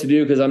anybody what to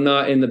do, because I'm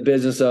not in the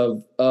business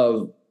of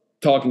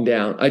talking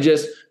down.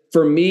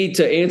 For me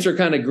to answer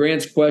kind of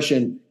Grant's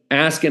question,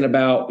 asking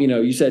about,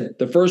 you said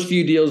the first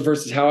few deals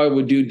versus how I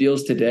would do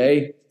deals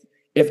today.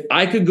 If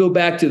I could go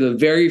back to the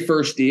very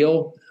first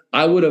deal,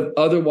 I would have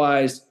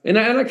otherwise, and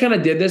I kind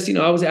of did this,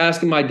 I was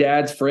asking my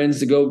dad's friends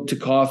to go to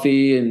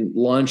coffee and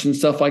lunch and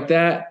stuff like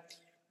that,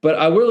 but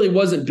I really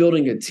wasn't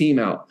building a team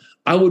out.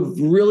 I would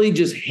really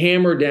just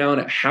hammer down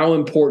at how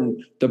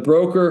important the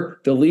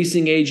broker, the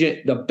leasing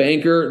agent, the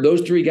banker,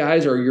 those 3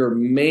 guys are your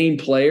main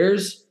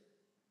players.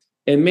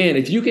 And man,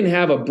 if you can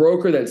have a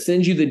broker that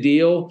sends you the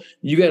deal,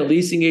 you got a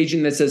leasing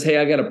agent that says, hey,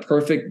 I got a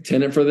perfect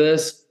tenant for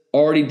this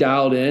already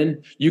dialed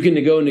in. You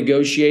can go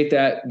negotiate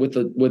that with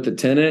the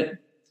tenant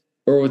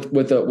or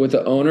with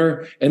the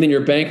owner. And then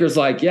your banker's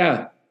like,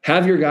 yeah,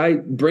 have your guy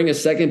bring a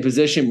second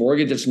position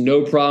mortgage. It's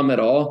no problem at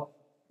all.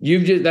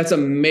 That's a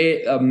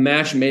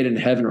match made in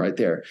heaven right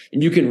there.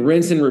 And you can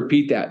rinse and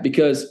repeat that,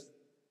 because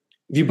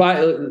if you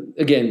buy,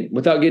 again,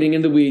 without getting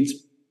into the weeds,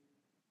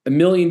 $1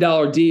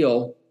 million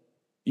deal,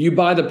 you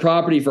buy the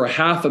property for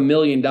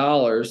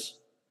 $500,000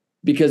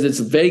 because it's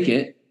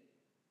vacant.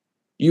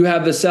 You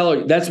have the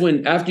seller. That's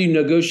when, after you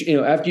negotiate,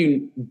 after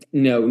you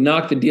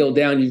knock the deal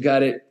down, you've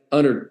got it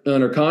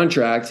under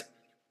contract.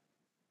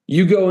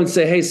 you go and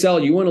say, hey,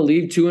 Sal, you want to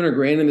leave 200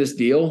 grand in this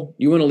deal?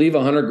 You want to leave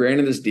 100 grand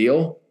in this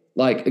deal?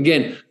 Like,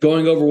 again,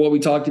 going over what we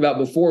talked about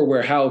before,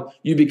 where how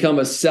you become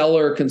a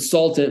seller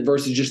consultant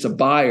versus just a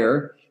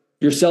buyer.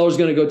 Your seller's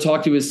going to go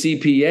talk to his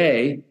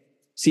CPA.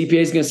 CPA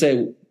is going to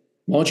say,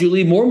 why don't you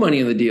leave more money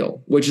in the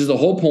deal? Which is the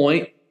whole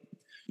point.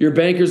 Your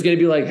banker's going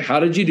to be like, how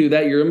did you do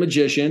that? You're a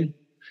magician.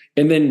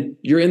 And then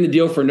you're in the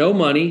deal for no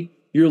money.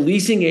 Your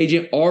leasing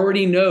agent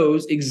already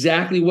knows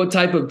exactly what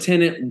type of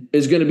tenant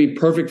is going to be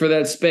perfect for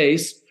that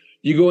space.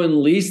 You go and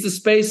lease the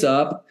space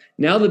up.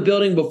 Now the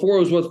building before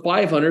was worth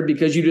 500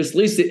 because you just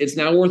leased it. It's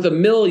now worth $1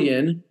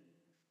 million.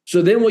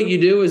 So then what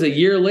you do is a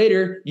year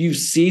later, you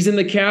season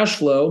the cash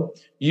flow.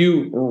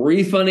 You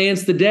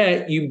refinance the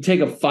debt. You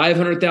take a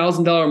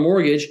 $500,000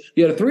 mortgage.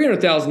 You had a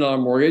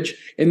 $300,000 mortgage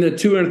and the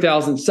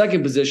 $200,000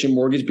 second position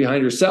mortgage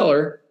behind your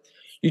seller.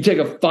 You take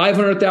a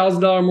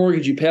 $500,000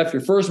 mortgage. You pay off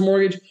your first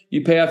mortgage.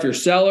 You pay off your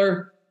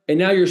seller. And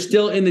now you're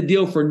still in the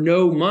deal for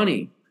no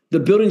money. The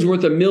building's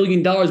worth $1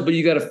 million, but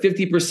you got a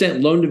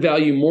 50% loan to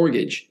value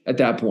mortgage at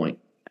that point.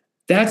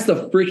 That's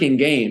the freaking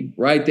game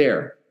right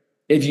there.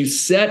 If you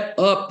set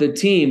up the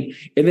team,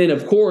 and then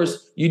of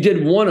course you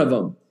did one of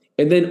them,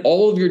 and then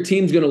all of your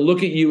team's going to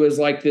look at you as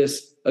like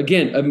this,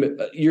 again,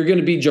 you're going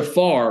to be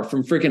Jafar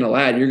from freaking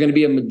Aladdin. You're going to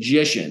be a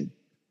magician.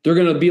 They're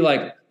going to be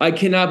like, I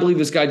cannot believe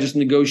this guy just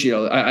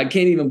negotiated. I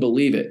can't even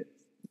believe it.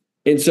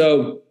 And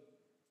so,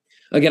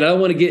 again, I don't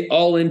want to get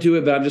all into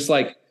it, but I'm just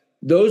like,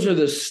 those are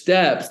the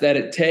steps that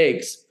it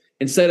takes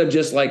instead of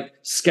just like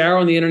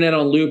scouring the internet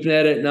on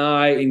LoopNet at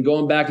night and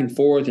going back and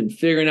forth and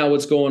figuring out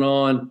what's going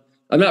on.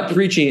 I'm not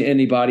preaching at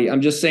anybody.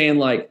 I'm just saying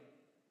like,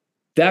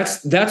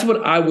 that's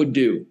what I would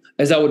do,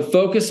 as I would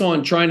focus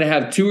on trying to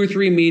have 2 or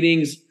 3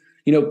 meetings,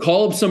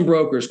 call up some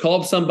brokers,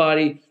 call up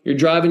somebody. You're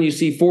driving, you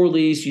see for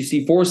lease, you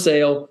see for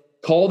sale,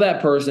 call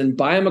that person,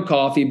 buy him a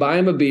coffee, buy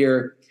him a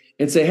beer,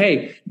 and say,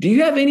 hey, do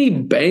you have any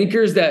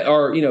bankers that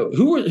are,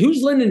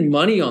 who's lending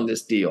money on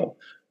this deal?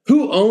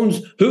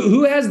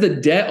 Who has the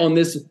debt on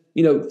this,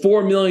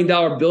 $4 million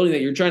building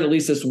that you're trying to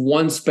lease this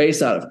one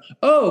space out of?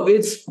 Oh,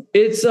 it's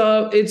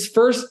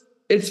First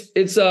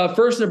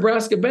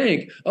Nebraska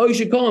Bank. Oh, you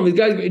should call him. The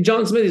guy,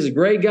 John Smith, is a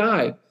great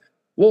guy.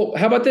 Well,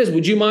 how about this?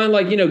 Would you mind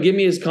give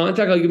me his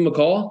contact? I'll give him a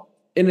call.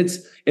 And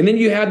then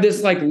you have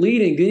this like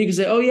leading. Then you can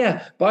say, oh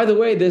yeah, by the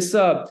way, this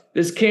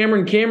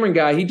Cameron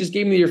guy, he just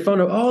gave me your phone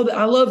number. Oh,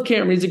 I love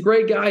Cameron. He's a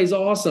great guy. He's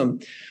awesome.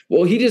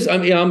 Well,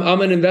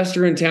 I'm an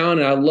investor in town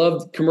and I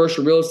love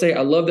commercial real estate.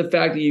 I love the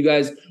fact that you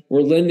guys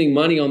were lending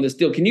money on this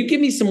deal. Can you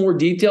give me some more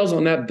details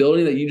on that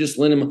building that you just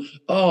lent him?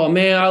 Oh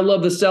man, I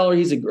love the seller.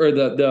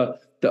 The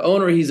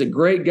owner. He's a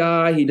great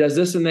guy. He does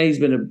this and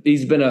that.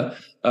 He's been a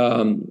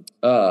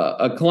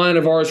client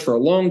of ours for a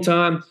long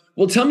time.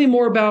 Well, tell me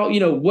more about,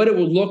 what it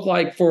would look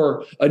like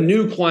for a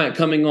new client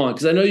coming on.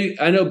 Cause I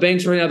know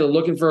banks right now, they're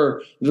looking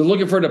for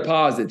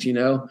deposits,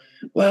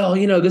 well,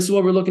 this is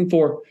what we're looking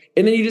for.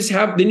 And then you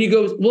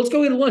go, well, let's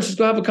go get lunch. Let's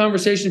go have a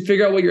conversation,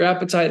 figure out what your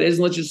appetite is,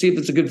 and let's just see if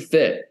it's a good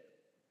fit.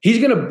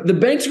 The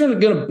banks are going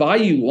to buy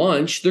you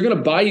lunch. They're going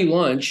to buy you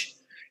lunch.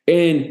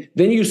 And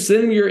then you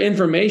send them your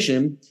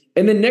information.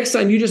 And then next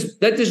time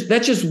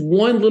that's just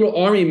one little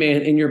army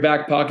man in your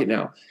back pocket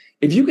now.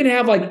 If you can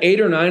have like 8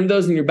 or 9 of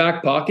those in your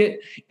back pocket,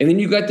 and then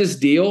you got this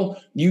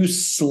deal, you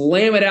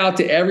slam it out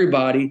to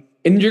everybody,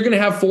 and you're going to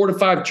have 4 to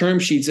 5 term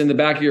sheets in the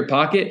back of your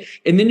pocket,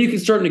 and then you can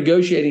start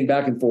negotiating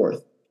back and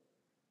forth.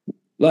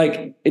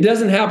 Like, it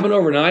doesn't happen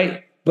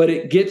overnight, but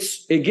it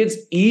gets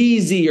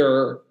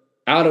easier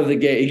out of the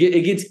gate.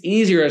 It gets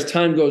easier as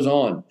time goes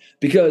on,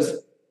 because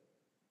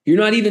you're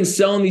not even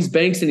selling these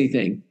banks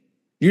anything.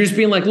 You're just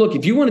being like, look,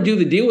 if you want to do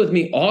the deal with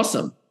me,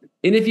 awesome.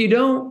 And if you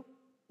don't,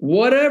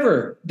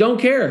 whatever, don't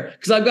care.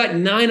 Because I've got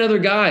 9 other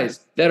guys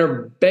that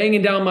are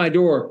banging down my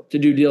door to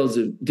do deals,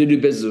 to do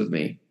business with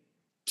me.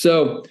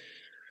 So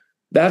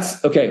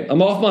that's okay.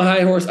 I'm off my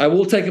high horse. I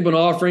will take up an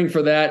offering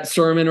for that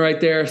sermon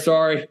right there.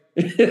 Sorry.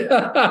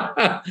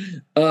 I'm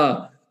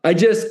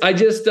just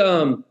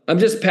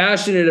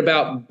passionate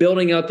about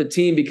building out the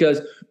team,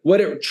 because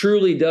what it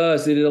truly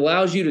does, it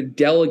allows you to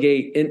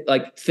delegate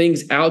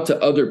things out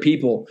to other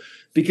people.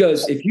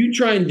 Because if you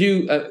try and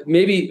do,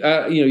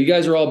 you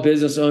guys are all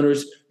business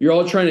owners, you're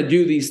all trying to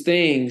do these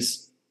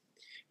things,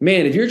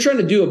 man, if you're trying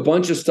to do a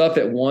bunch of stuff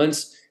at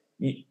once,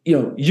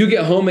 you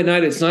get home at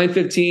night, it's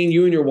 9:15,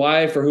 you and your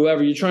wife or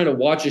whoever, you're trying to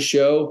watch a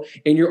show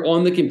and you're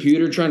on the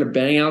computer trying to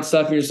bang out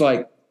stuff. And you're just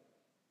like,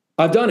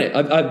 I've done it.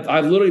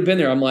 I've literally been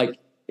there. I'm like,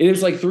 it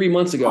was like 3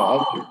 months ago. I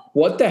was like,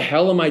 what the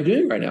hell am I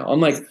doing right now? I'm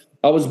like,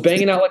 I was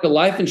banging out like a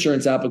life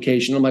insurance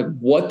application. I'm like,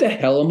 what the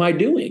hell am I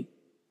doing?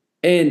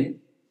 And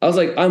I was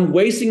like, I'm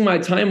wasting my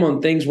time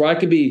on things where I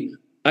could be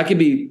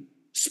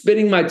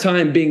spending my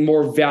time being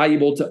more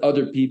valuable to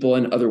other people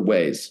in other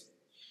ways.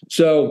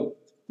 So,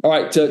 all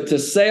right, to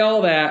say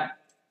all that,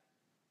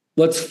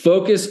 let's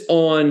focus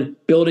on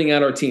building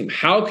out our team.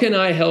 How can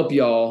I help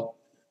y'all?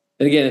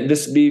 And again,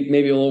 this would be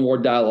maybe a little more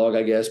dialogue,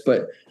 I guess,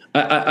 but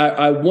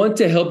I want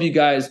to help you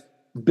guys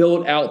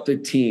build out the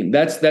team.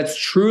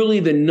 That's truly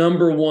the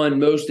number one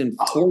most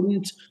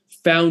important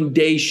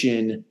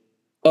foundation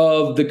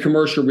of the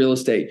commercial real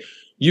estate.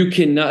 You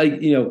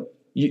cannot,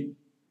 you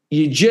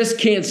just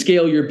can't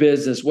scale your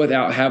business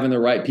without having the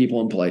right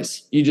people in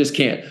place. You just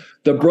can't.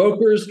 The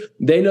brokers,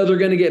 they know they're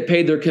going to get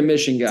paid their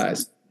commission,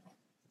 guys.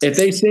 If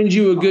they send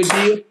you a good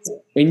deal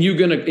and you're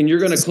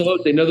gonna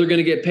close, they know they're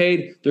gonna get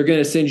paid, they're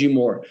gonna send you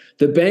more.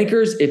 The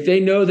bankers, if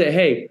they know that,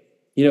 hey,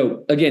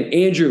 again,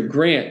 Andrew,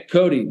 Grant,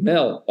 Cody,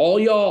 Mel,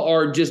 all y'all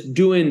are just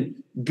doing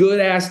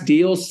good ass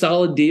deals,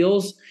 solid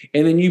deals,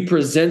 and then you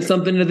present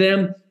something to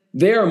them,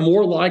 they are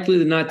more likely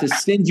than not to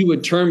send you a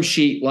term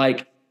sheet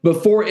like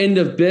before end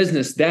of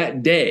business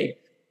that day,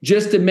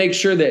 just to make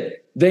sure that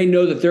they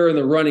know that they're in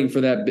the running for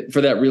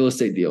that real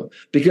estate deal,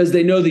 because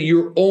they know that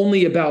you're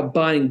only about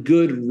buying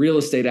good real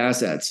estate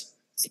assets.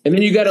 And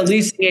then you got a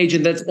leasing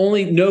agent that's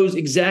only knows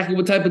exactly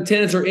what type of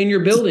tenants are in your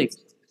building.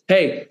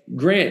 Hey,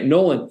 Grant,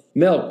 Nolan,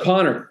 Mel,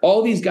 Connor,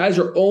 all these guys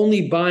are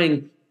only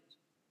buying,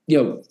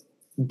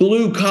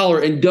 blue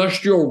collar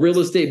industrial real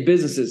estate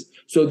businesses.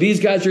 So these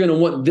guys are going to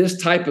want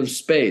this type of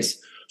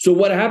space. So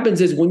what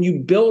happens is when you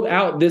build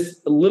out this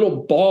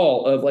little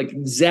ball of like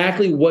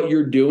exactly what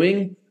you're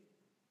doing,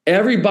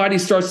 everybody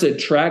starts to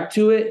attract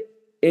to it,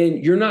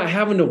 and you're not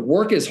having to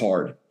work as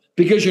hard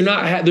because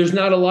there's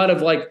not a lot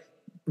of like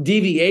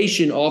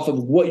deviation off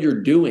of what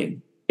you're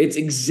doing. It's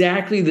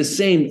exactly the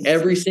same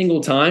every single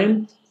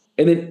time.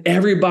 And then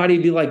everybody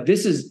be like,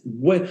 this is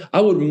what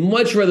I would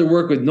much rather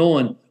work with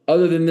Nolan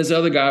other than this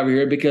other guy over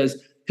here,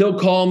 because he'll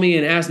call me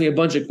and ask me a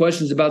bunch of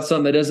questions about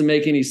something that doesn't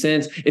make any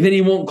sense. And then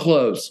he won't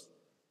close.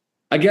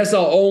 I guess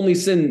I'll only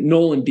send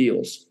Nolan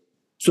deals.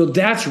 So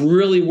that's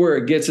really where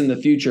it gets in the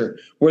future,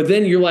 where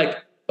then you're like,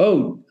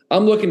 oh,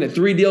 I'm looking at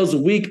 3 deals a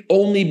week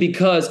only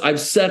because I've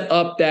set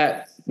up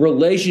that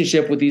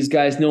relationship with these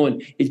guys,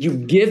 knowing if you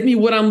give me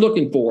what I'm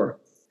looking for,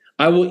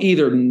 I will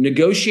either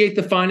negotiate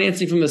the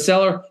financing from the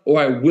seller or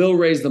I will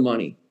raise the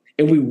money,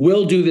 and we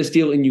will do this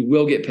deal and you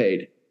will get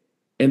paid.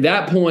 And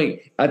that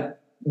point, then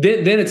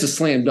it's a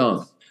slam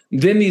dunk.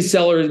 Then these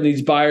sellers and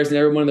these buyers and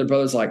every one of their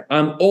brothers like,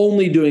 I'm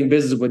only doing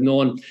business with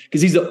Nolan because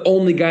he's the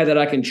only guy that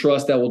I can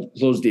trust that will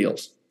close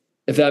deals.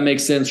 If that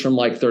makes sense from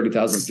like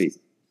 30,000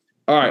 feet.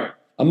 All right.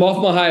 I'm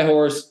off my high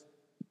horse.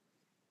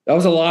 That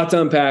was a lot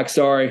to unpack.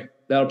 Sorry.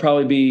 That'll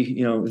probably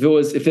be,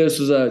 if this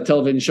was a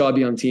television show, I'd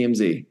be on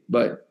TMZ.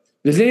 But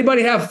does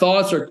anybody have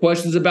thoughts or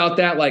questions about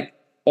that? Like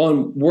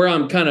on where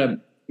I'm kind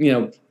of,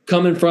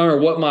 coming from, or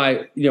what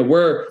my,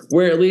 where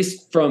at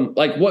least from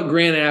like what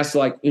Grant asked,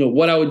 like,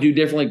 what I would do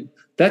differently.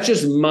 That's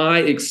just my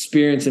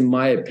experience and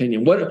my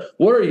opinion. What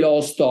are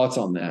y'all's thoughts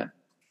on that?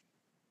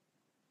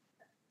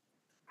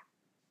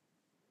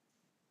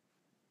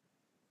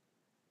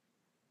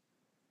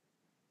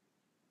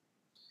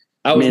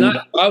 I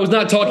was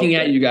not talking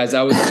at you guys.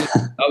 I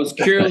was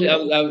curious.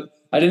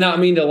 I did not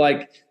mean to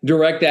like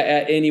direct that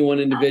at anyone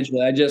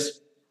individually.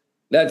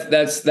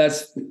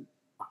 That's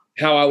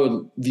how I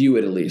would view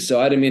it, at least.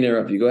 So I didn't mean to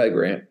interrupt you. Go ahead,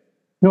 Grant.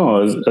 No, I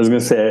was going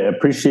to say, I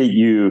appreciate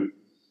you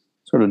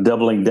sort of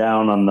doubling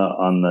down on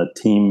the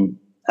team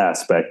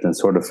aspect and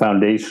sort of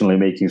foundationally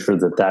making sure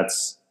that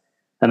that's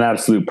an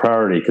absolute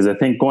priority. Because I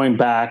think going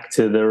back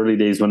to the early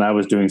days when I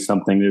was doing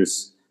something,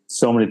 there's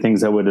so many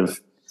things I would have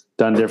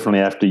done differently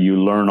after you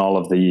learn all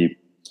of the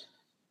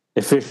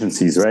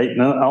efficiencies, right?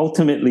 And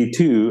ultimately,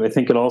 too, I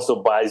think it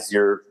also buys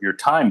your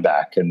time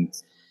back. And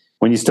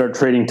when you start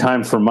trading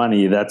time for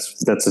money,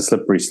 that's a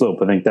slippery slope.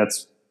 I think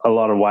that's a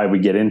lot of why we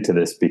get into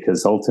this,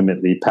 because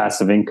ultimately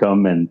passive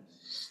income and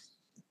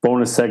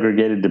bonus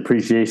segregated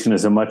depreciation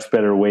is a much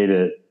better way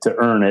to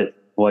earn it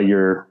while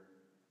you're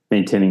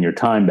maintaining your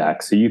time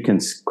back. So you can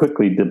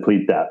quickly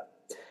deplete that.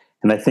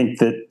 And I think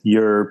that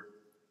your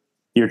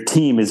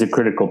team is a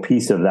critical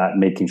piece of that,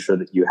 making sure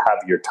that you have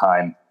your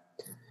time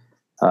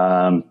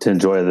to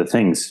enjoy other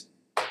things.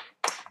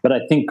 But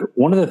I think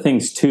one of the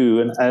things too,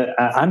 and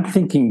I'm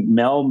thinking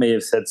Mel may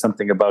have said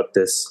something about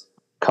this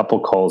a couple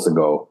calls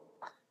ago.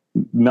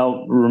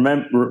 Mel,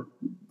 remember,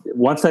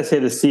 once I say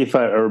this, see if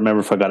I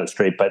remember if I got it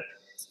straight, but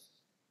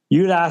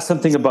you'd asked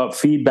something about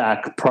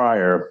feedback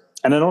prior,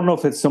 and I don't know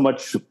if it's so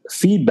much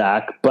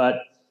feedback, but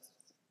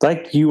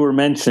like you were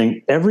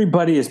mentioning,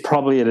 everybody is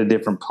probably at a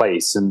different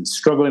place and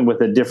struggling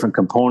with a different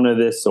component of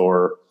this,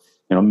 or,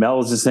 Mel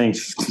was just saying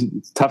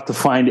it's tough to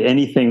find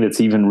anything that's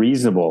even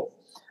reasonable.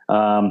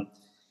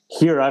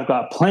 Here I've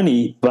got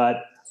plenty, but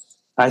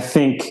I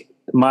think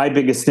my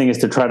biggest thing is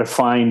to try to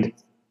find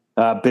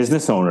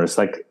business owners.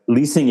 Like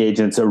leasing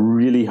agents are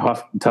really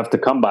tough to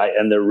come by,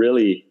 and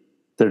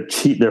they're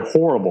cheap. They're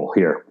horrible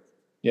here.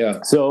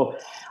 Yeah. So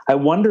I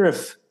wonder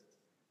if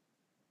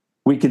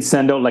we could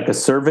send out like a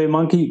survey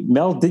monkey.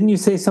 Mel, didn't you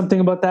say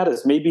something about that?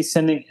 Is maybe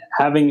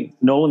having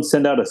Nolan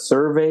send out a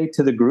survey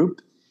to the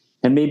group,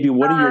 and maybe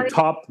what are your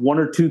top 1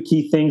 or 2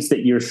 key things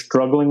that you're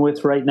struggling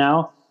with right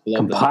now?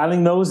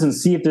 Compiling those and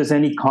see if there's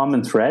any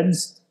common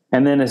threads.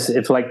 And then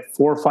if like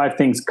 4 or 5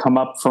 things come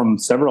up from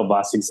several of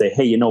us and say,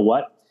 hey, you know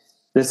what?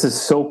 This is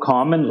so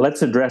common.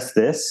 Let's address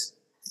this.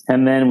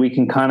 And then we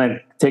can kind of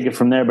take it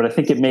from there. But I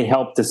think it may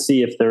help to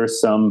see if there are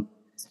some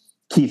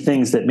key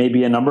things that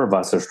maybe a number of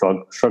us are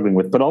struggling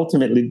with. But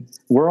ultimately,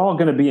 we're all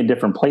going to be in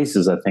different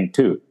places, I think,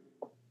 too.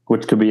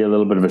 which could be a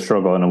little bit of a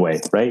struggle in a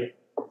way, right?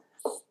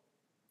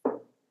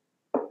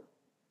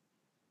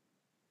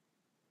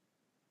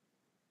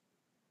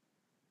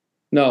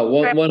 No,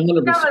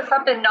 100%. That was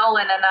something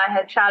Nolan and I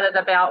had chatted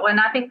about when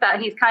I think that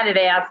he's kind of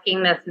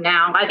asking this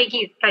now. I think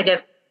he's kind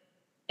of,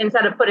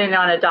 instead of putting it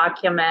on a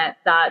document,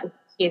 that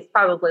he's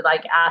probably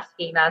like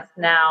asking us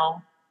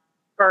now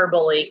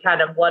verbally,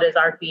 kind of what is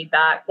our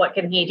feedback? What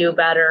can he do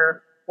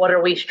better? What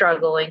are we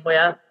struggling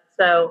with?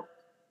 So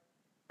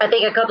I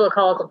think a couple of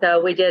calls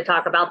ago, we did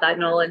talk about that,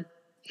 Nolan.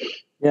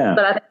 Yeah.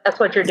 But I think that's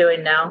what you're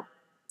doing now.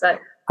 But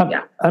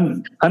yeah.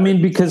 I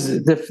mean,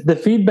 because the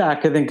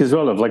feedback, I think, as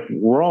well, of like,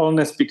 we're all in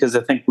this because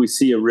I think we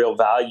see a real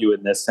value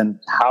in this, and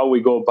how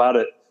we go about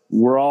it.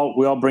 We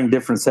all bring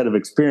different set of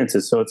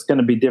experiences, so it's going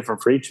to be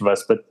different for each of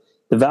us. But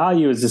the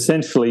value is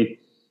essentially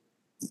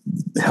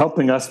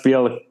helping us be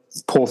able to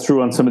pull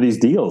through on some of these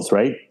deals,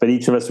 right? But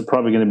each of us are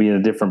probably going to be in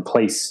a different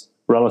place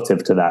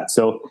relative to that.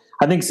 So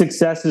I think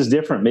success is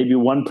different. Maybe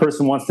one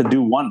person wants to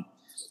do one.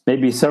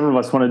 Maybe several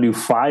of us want to do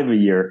 5 a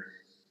year.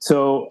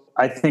 So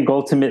I think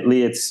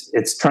ultimately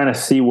it's trying to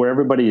see where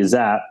everybody is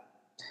at,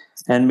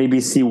 and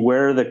maybe see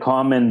where the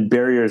common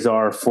barriers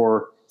are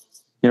for,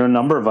 a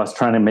number of us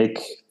trying to make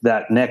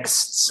that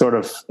next sort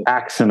of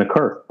action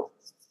occur.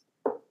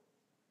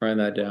 Write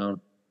that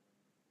down.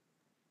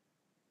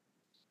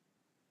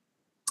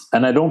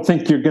 And I don't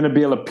think you're going to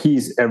be able to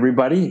appease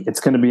everybody.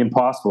 It's going to be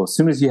impossible. As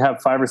soon as you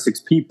have 5 or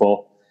 6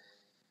 people,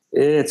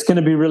 it's going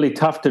to be really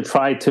tough to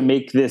try to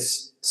make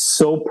this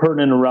so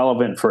pertinent and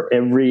relevant for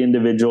every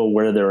individual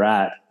where they're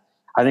at.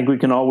 I think we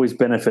can always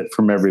benefit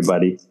from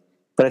everybody.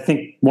 But I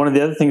think one of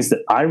the other things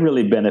that I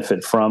really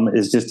benefit from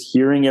is just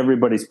hearing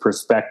everybody's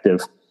perspective.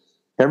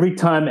 Every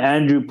time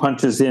Andrew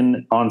punches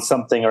in on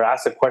something or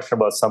asks a question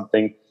about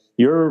something,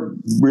 your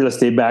real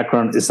estate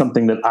background is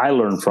something that I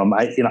learned from.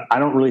 I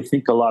don't really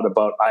think a lot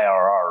about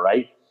IRR,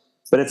 right?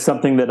 But it's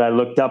something that I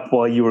looked up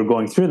while you were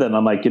going through that. And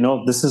I'm like,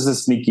 this is a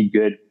sneaky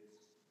good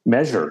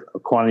measure, a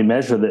quantity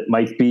measure that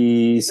might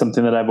be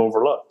something that I've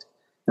overlooked.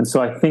 And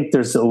so I think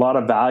there's a lot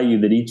of value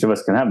that each of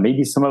us can have.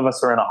 Maybe some of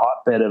us are in a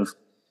hotbed of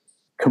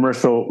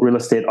commercial real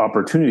estate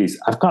opportunities.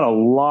 I've got a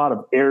lot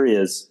of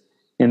areas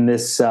in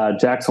this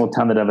Jacksonville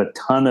town that have a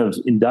ton of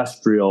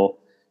industrial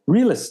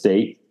real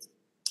estate,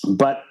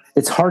 but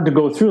it's hard to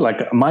go through.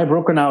 Like, my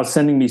broker now is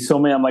sending me so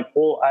many. I'm like,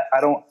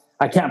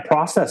 I can't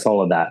process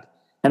all of that.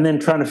 And then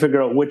trying to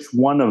figure out which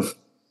one of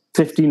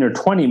 15 or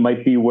 20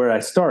 might be where I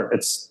start.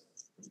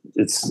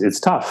 It's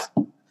tough.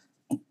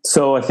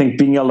 So I think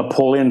being able to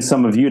pull in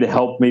some of you to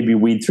help maybe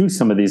weed through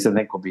some of these, I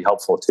think will be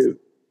helpful too.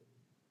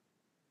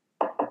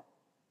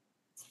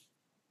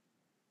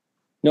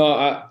 No,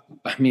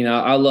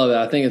 I love it.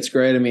 I think it's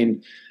great. I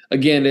mean,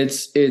 again,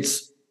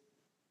 it's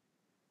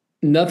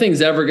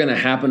nothing's ever going to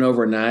happen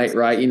overnight,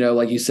 right?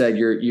 Like you said,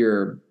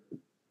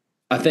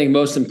 I think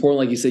most important,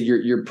 like you said,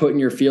 you're putting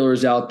your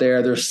feelers out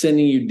there. They're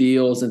sending you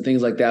deals and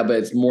things like that, but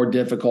it's more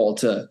difficult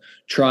to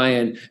try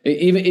and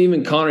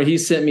even Connor, he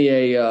sent me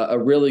a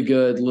really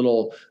good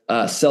little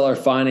seller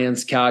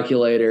finance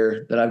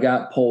calculator that I've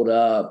got pulled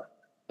up.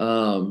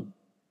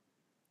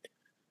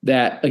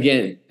 That,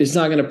 again, it's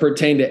not going to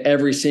pertain to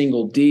every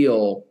single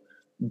deal,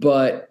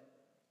 but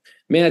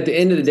man, at the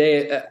end of the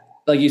day,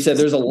 like you said,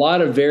 there's a lot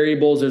of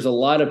variables. There's a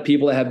lot of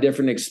people that have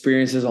different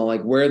experiences on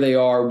like where they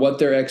are, what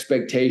their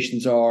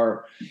expectations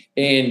are.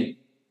 And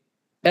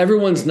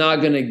everyone's not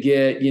going to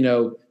get,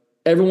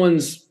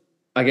 everyone's,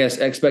 I guess,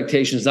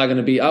 expectations not going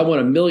to be, I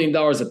want $1 million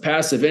of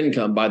passive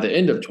income by the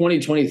end of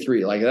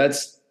 2023. Like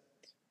that's,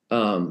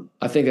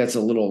 I think that's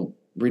a little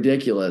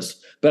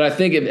ridiculous. But I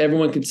think if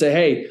everyone could say,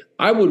 hey,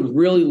 I would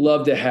really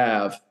love to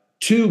have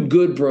 2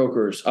 good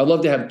brokers. I'd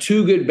love to have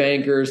 2 good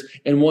bankers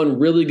and 1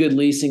 really good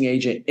leasing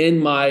agent in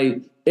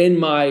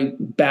my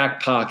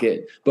back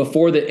pocket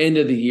before the end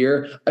of the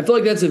year. I feel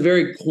like that's a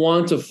very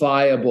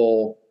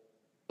quantifiable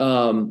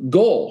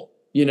goal,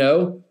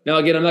 Now,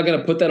 again, I'm not going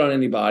to put that on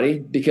anybody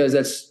because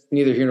that's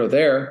neither here nor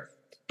there.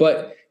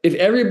 But if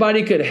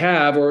everybody could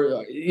have,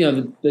 or,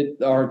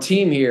 our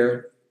team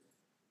here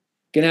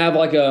can have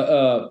like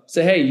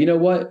say, hey, you know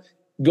what?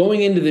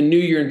 Going into the new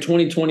year in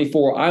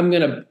 2024, I'm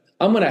going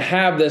to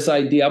have this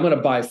idea. I'm going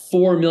to buy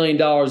 $4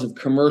 million of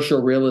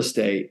commercial real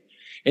estate.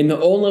 And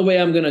the only way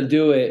I'm going to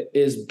do it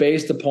is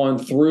based upon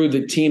through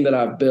the team that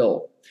I've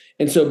built.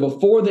 And so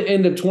before the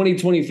end of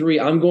 2023,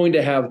 I'm going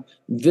to have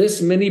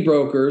this many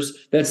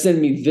brokers that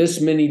send me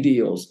this many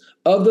deals.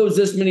 Of those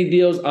this many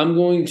deals, I'm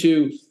going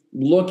to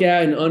look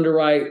at and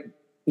underwrite,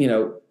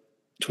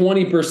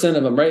 20%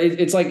 of them, right?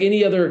 It's like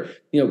any other,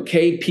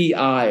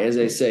 KPI, as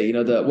they say,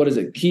 what is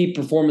it? Key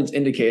performance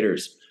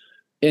indicators.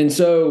 And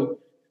so,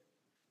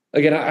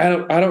 again,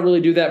 I don't really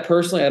do that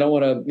personally. I don't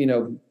want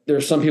to,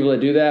 there's some people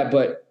that do that,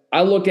 but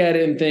I look at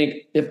it and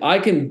think, if I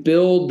can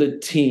build the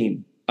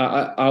team,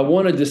 I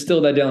want to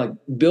distill that down.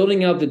 Like,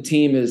 building out the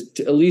team is,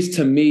 at least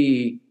to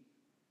me,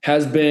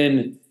 has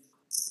been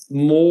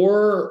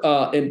more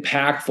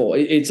impactful.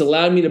 It's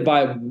allowed me to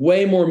buy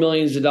way more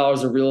millions of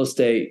dollars of real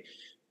estate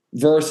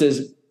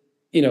versus,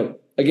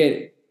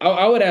 again,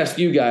 I would ask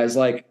you guys,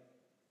 like,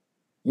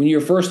 when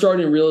you're first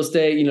starting in real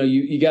estate,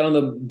 you got on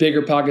the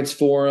Bigger Pockets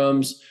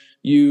forums,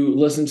 you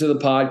listened to the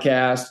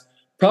podcast.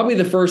 Probably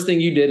the first thing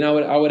you did,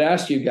 and I would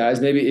ask you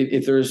guys, maybe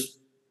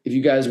if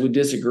you guys would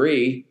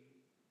disagree,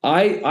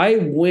 I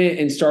went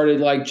and started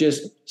like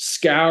just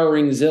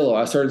scouring Zillow.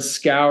 I started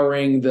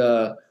scouring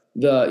the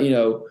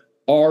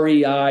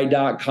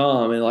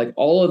REI.com and like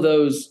all of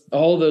those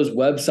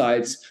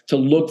websites to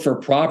look for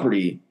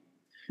property.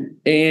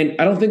 And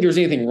I don't think there's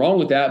anything wrong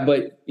with that,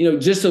 but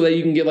just so that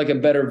you can get like a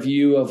better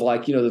view of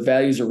like, the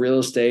values of real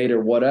estate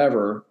or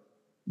whatever.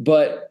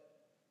 But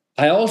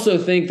I also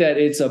think that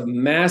it's a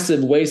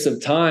massive waste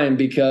of time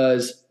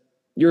because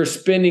you're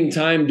spending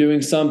time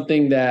doing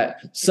something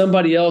that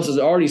somebody else has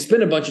already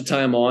spent a bunch of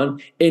time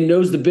on and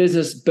knows the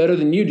business better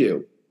than you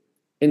do.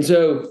 And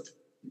so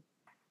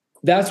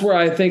that's where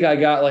I think I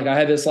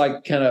had this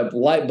like kind of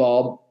light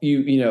bulb,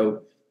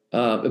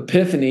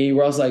 epiphany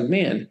where I was like,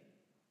 man,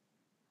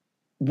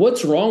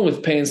 what's wrong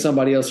with paying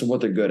somebody else for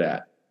what they're good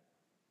at?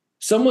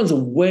 Someone's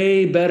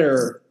way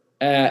better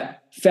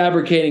at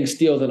fabricating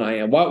steel than I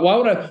am. Why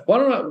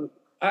don't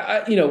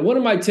I, one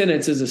of my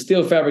tenants is a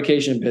steel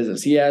fabrication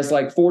business. He has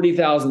like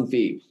 40,000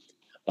 feet.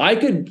 I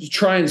could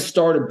try and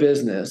start a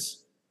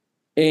business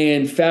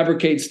and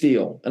fabricate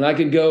steel, and I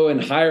could go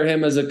and hire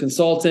him as a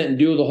consultant and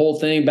do the whole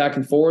thing back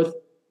and forth.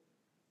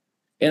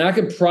 And I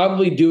could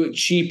probably do it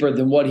cheaper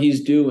than what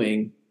he's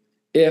doing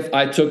if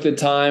I took the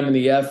time and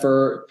the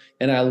effort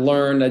and I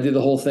learned, I did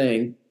the whole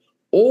thing.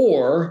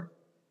 Or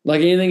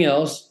like anything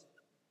else,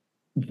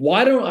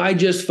 why don't I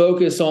just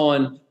focus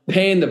on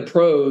paying the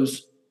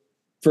pros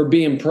for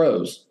being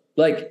pros?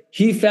 Like,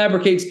 he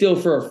fabricates steel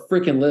for a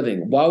freaking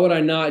living. Why would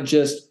I not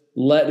just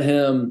let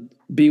him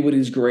be what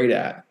he's great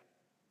at?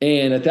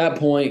 And at that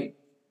point,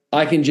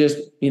 I can just,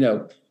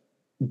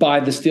 buy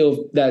the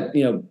steel that,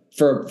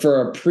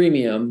 for a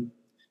premium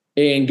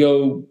and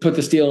go put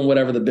the steel in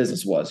whatever the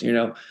business was. I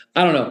don't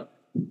know.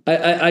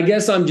 I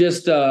guess I'm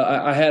just,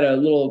 I had a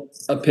little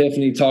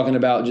epiphany talking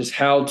about just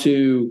how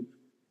to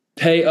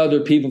pay other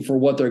people for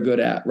what they're good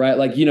at, right?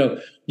 Like, you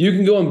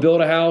can go and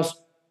build a house.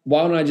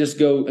 Why don't I just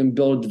go and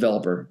build a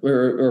developer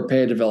or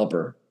pay a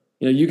developer?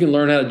 You can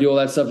learn how to do all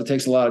that stuff. It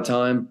takes a lot of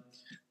time.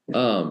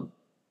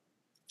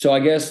 So I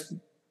guess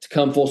to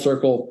come full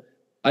circle,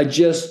 I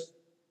just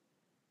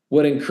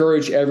would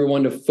encourage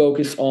everyone to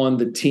focus on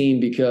the team,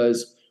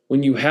 because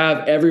when you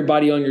have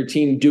everybody on your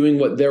team doing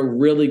what they're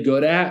really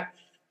good at,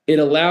 it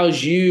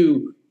allows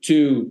you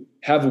to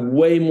have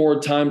way more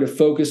time to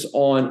focus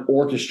on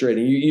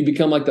orchestrating. You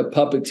become like the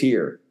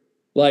puppeteer.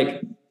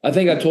 Like, I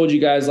think I told you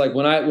guys, like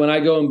when I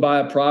go and buy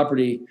a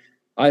property,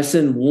 I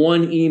send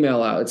one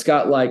email out. It's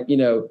got like,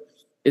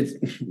 it's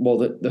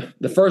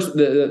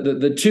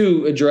the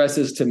two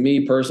addresses to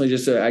me personally,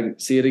 just so I can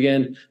see it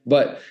again.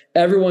 But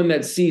everyone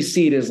that's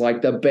CC'd is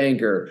like the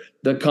banker,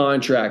 the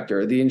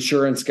contractor, the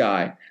insurance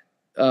guy,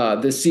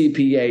 the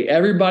CPA.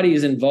 Everybody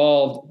is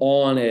involved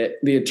on it.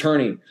 The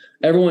attorney.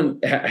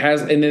 Everyone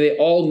has, and then they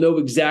all know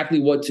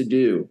exactly what to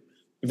do.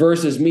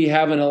 Versus me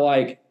having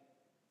to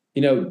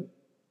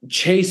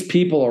chase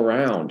people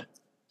around.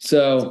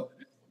 So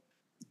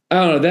I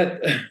don't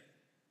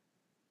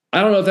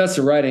know if that's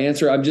the right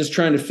answer. I'm just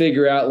trying to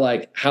figure out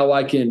like how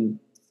I can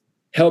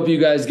help you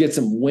guys get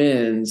some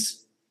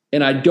wins.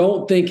 And I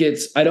don't think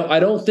I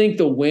don't think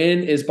the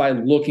win is by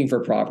looking for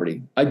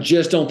property. I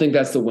just don't think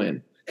that's the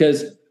win,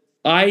 because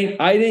I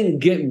didn't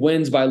get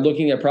wins by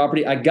looking at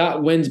property. I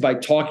got wins by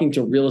talking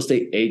to real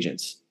estate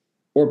agents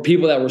or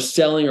people that were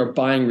selling or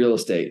buying real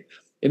estate.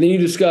 And then you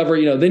discover,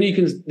 then you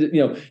can,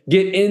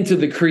 get into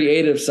the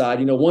creative side.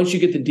 Once you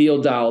get the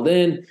deal dialed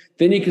in,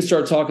 then you can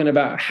start talking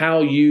about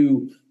how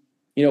you,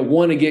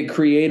 want to get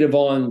creative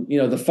on,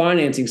 the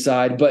financing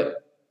side. But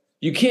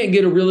you can't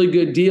get a really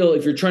good deal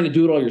if you're trying to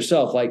do it all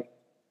yourself. Like,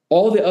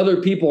 all the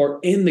other people are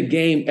in the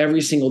game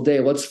every single day.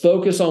 Let's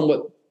focus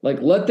on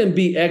let them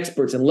be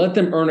experts and let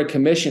them earn a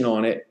commission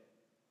on it.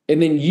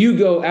 And then you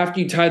go,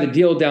 after you tie the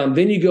deal down,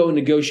 then you go and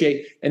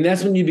negotiate. And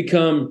that's when you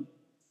become,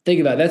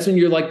 think about it. That's when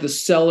you're like the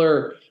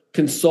seller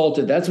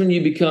consultant. That's when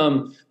you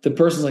become the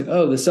person's like,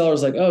 oh, the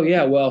seller's like, oh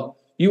yeah, well,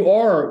 you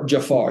are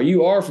Jafar.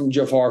 You are from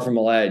Jafar from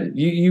Aladdin.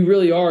 You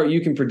really are.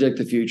 You can predict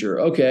the future.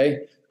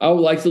 Okay, I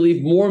would like to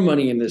leave more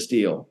money in this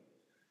deal.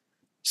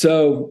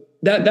 So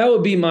that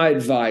would be my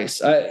advice.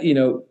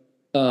 Again,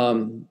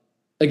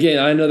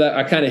 I know that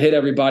I kind of hit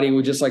everybody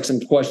with just like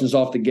some questions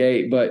off the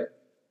gate, but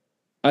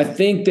I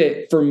think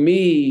that for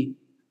me,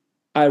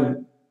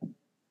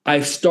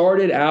 I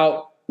started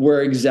out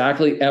where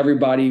exactly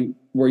everybody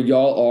where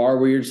y'all are,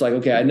 where you're just like,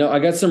 okay, I know I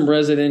got some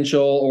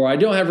residential, or I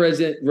don't have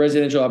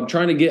residential. I'm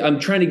trying to get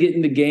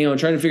in the game. I'm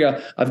trying to figure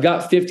out, I've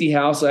got 50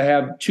 houses. I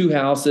have 2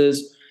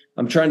 houses.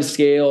 I'm trying to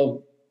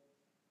scale.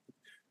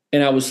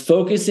 And I was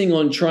focusing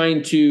on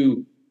trying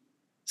to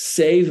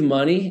save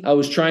money. I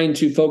was trying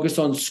to focus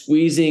on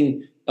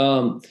squeezing,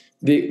 lowering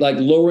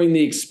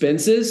the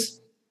expenses.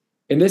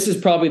 And this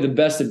is probably the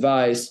best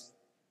advice.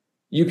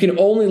 You can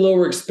only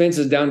lower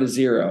expenses down to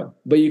 0,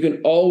 but you can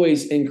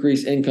always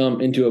increase income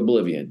into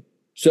oblivion.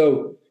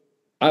 So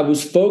I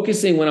was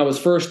focusing when I was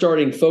first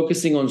starting,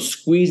 focusing on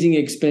squeezing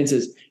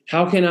expenses.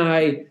 How can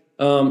I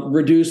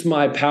reduce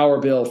my power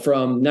bill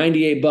from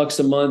 $98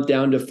 a month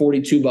down to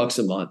 $42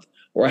 a month?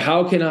 Or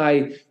how can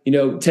I,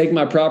 take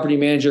my property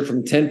manager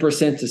from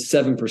 10% to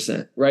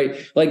 7%,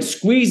 right? Like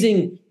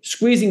squeezing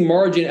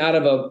margin out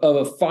of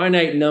a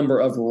finite number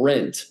of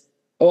rent.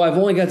 Oh, I've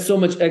only got so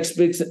much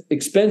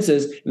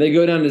expenses, and they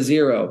go down to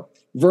zero.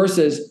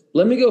 Versus,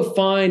 let me go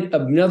find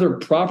another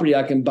property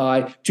I can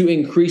buy to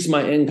increase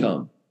my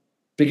income.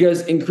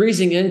 Because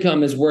increasing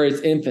income is where it's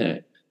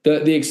infinite.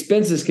 The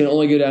expenses can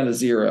only go down to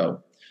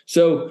zero.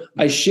 So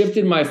I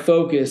shifted my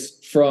focus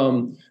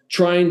from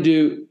trying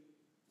to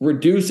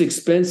reduce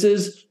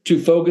expenses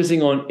to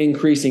focusing on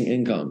increasing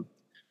income.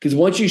 Because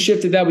once you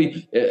shifted that,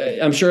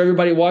 I'm sure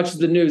everybody watches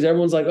the news.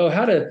 Everyone's like, oh,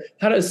 how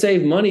to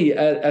save money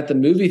at the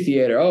movie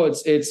theater? Oh,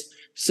 it's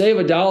save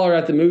 $1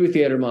 at the movie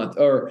theater month.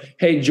 Or,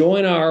 hey,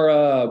 join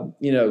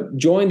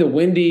join the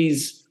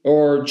Wendy's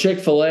or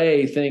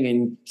Chick-fil-A thing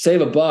and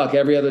save $1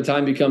 every other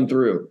time you come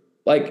through.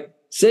 Like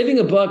saving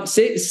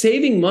 $1,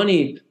 saving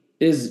money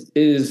is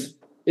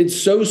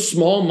it's so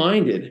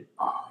small-minded.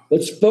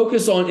 Let's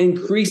focus on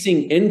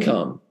increasing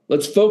income.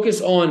 Let's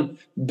focus on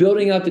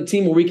building out the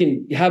team where we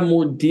can have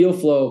more deal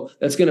flow.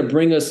 That's going to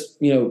bring us,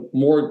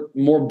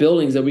 more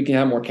buildings that we can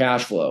have more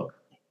cash flow.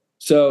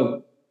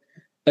 So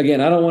again,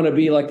 I don't want to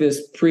be like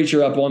this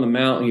preacher up on the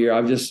mountain here.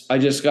 I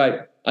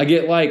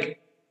get like,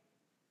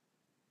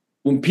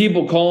 when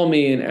people call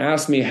me and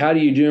ask me, how do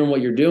you doing what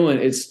you're doing?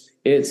 It's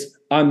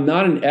I'm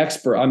not an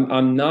expert.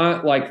 I'm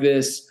not like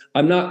this.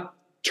 I'm not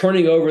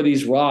turning over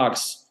these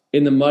rocks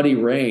in the muddy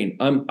rain.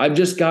 I've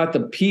just got the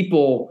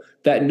people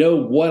that know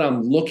what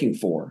I'm looking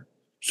for.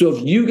 So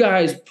if you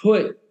guys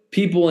put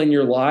people in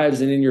your lives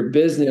and in your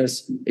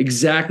business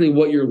exactly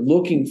what you're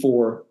looking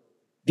for,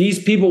 these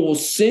people will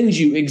send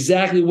you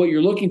exactly what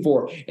you're looking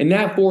for. And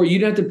that you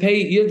don't have to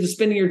pay, you have to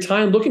spend your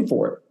time looking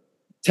for it.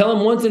 Tell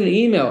them once in an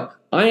email,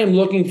 I am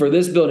looking for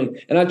this building.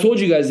 And I told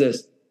you guys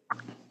this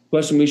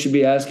question we should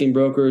be asking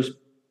brokers.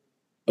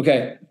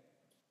 Okay.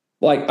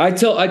 Like I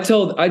tell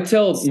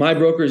my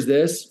brokers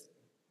this.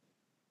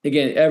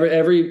 Again,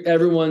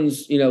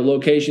 everyone's,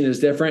 location is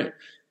different.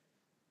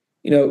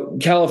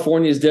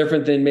 California is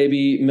different than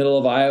maybe middle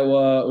of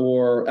Iowa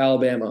or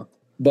Alabama.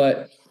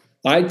 But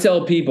I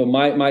tell people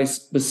my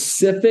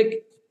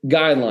specific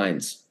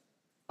guidelines.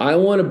 I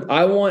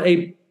want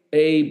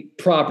a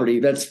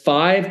property that's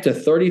 5 to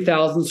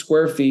 30,000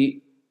 square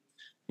feet.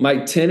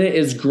 My tenant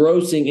is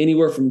grossing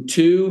anywhere from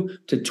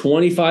 $2 to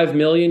 $25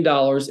 million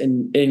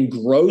in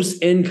gross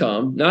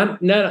income,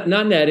 not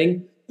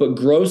netting, but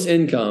gross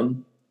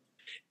income.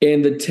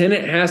 And the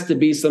tenant has to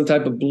be some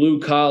type of blue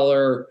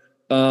collar,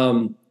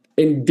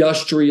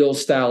 industrial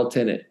style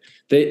tenant.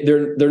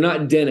 They're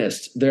not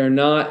dentists. They're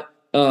not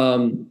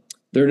going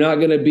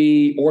to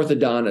be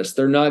orthodontists.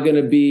 They're not going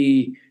to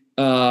be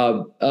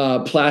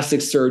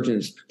plastic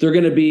surgeons. They're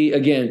going to be,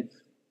 again,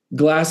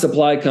 glass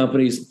supply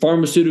companies,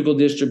 pharmaceutical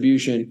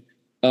distribution,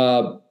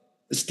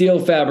 steel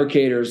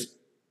fabricators,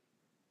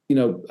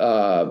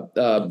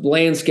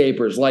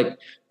 landscapers, like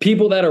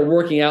people that are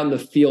working out in the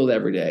field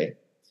every day.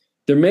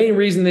 The main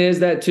reason is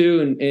that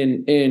too,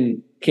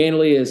 and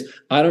candidly is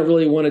I don't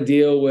really want to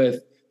deal with,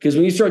 because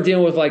when you start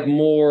dealing with like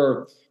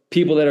more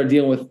people that are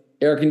dealing with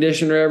air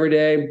conditioner every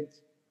day,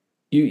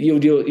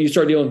 you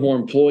start dealing with more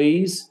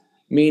employees,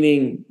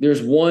 meaning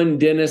there's one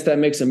dentist that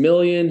makes $1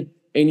 million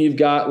and you've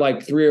got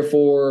like 3 or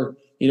 4,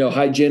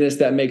 hygienists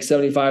that make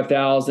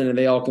 $75,000 and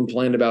they all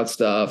complain about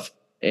stuff.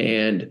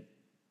 And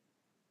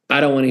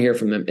I don't want to hear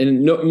from them.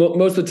 And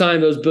most of the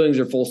time those buildings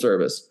are full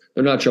service.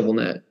 They're not triple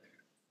net.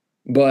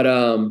 But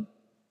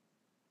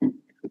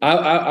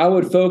I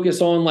would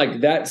focus on like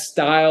that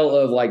style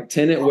of like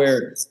tenant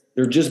where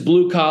they're just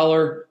blue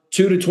collar,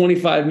 2 to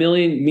 25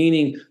 million,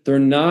 meaning they're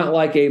not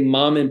like a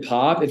mom and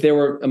pop. If they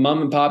were a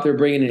mom and pop, they're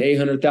bringing in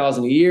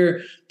 800,000 a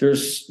year. They're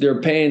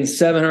paying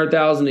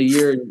 700,000 a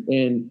year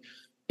in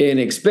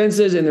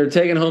expenses, and they're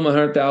taking home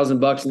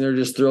 $100,000, and they're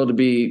just thrilled to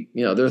be,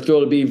 they're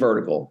thrilled to be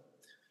vertical.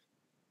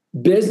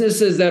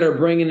 Businesses that are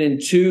bringing in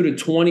 $2 to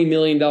 $20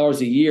 million a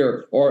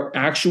year are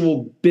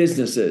actual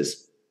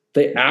businesses.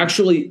 They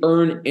actually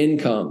earn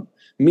income,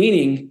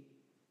 meaning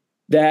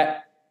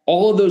that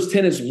all of those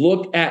tenants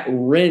look at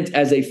rent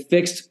as a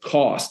fixed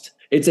cost.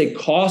 It's a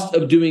cost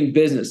of doing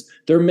business.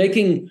 They're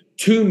making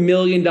 $2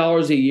 million a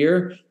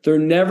year. They're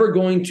never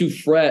going to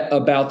fret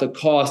about the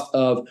cost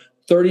of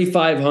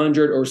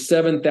 $3,500 or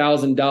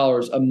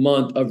 $7,000 a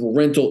month of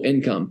rental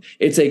income.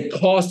 It's a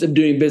cost of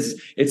doing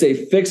business. It's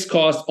a fixed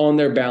cost on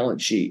their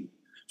balance sheet.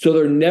 So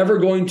they're never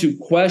going to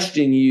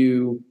question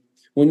you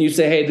when you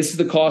say, hey, this is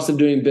the cost of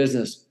doing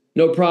business.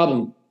 No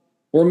problem.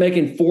 We're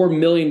making $4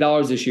 million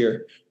this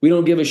year. We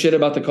don't give a shit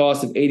about the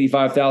cost of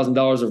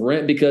 $85,000 of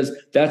rent because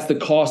that's the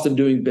cost of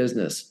doing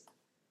business.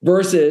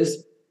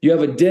 Versus you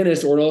have a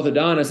dentist or an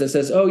orthodontist that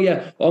says, oh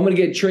yeah, well, I'm going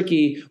to get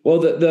tricky.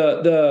 Well,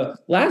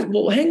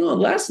 hang on.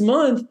 Last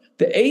month,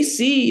 the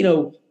AC,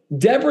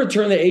 Deborah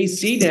turned the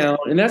AC down,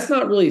 and that's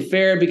not really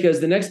fair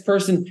because the next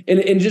person and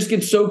it just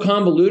gets so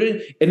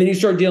convoluted, and then you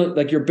start dealing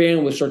like your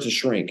bandwidth starts to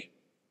shrink.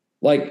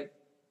 Like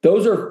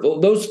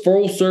those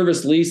full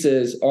service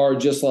leases are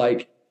just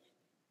like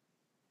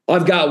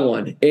I've got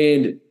one,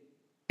 and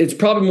it's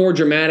probably more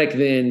dramatic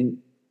than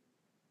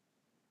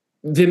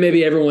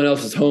maybe everyone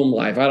else's home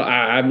life.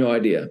 I have no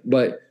idea,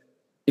 but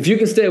if you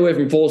can stay away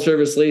from full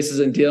service leases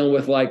and dealing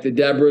with like the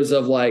Deborahs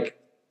of like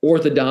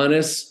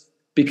orthodontists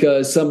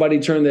because somebody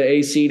turned the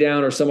AC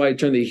down or somebody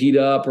turned the heat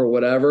up or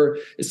whatever,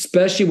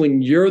 especially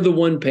when you're the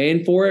one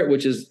paying for it,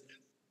 which is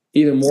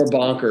even more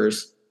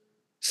bonkers,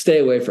 stay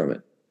away from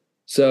it.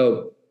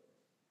 So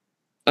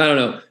I don't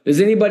know.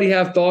 Does anybody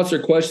have thoughts or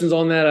questions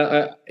on that?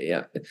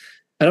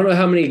 I don't know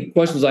how many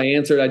questions I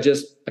answered. I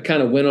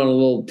kind of went on a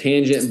little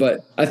tangent,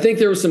 but I think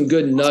there was some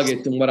good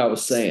nuggets in what I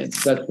was saying.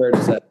 That's fair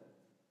to say.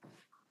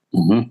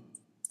 Mm-hmm.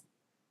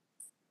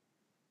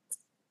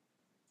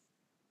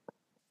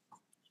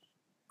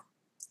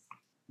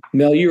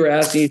 Mel, you were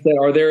asking, you said,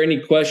 are there any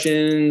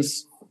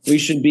questions we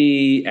should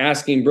be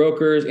asking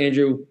brokers?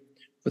 Andrew,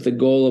 with the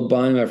goal of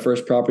buying my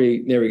first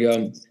property. There we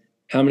go.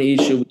 How many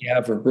each should we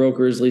have for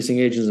brokers, leasing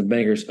agents, and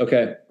bankers?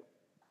 Okay.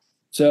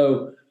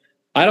 So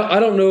I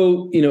don't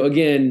know,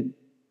 again,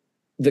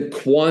 the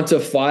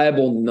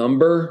quantifiable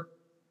number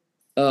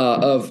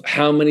of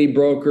how many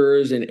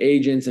brokers and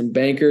agents and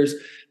bankers.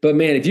 But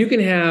man, if you can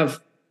have,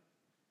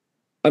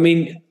 I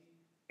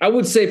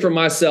would say for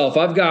myself,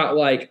 I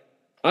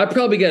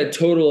probably got a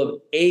total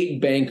of 8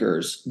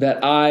 bankers that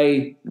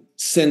I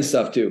send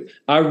stuff to.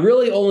 I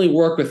really only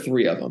work with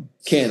 3 of them,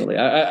 candidly.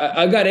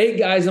 I've got 8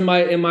 guys in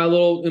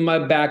my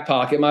back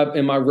pocket,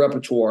 in my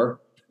repertoire,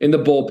 in the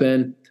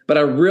bullpen, but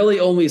I really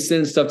only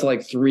send stuff to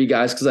like 3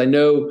 guys because I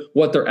know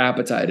what their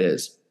appetite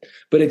is.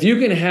 But if you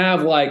can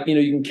have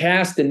you can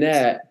cast a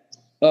net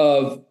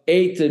of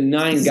 8 to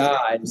 9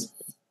 guys,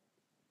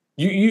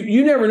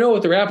 you never know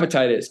what their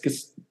appetite is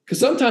because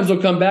sometimes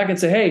they'll come back and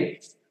say,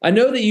 hey, I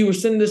know that you were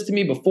sending this to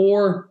me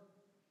before.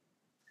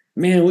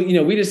 Man,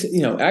 we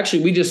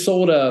just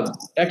sold a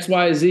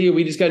XYZ.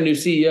 We just got a new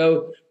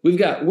CEO.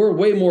 We're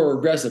way more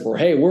aggressive, or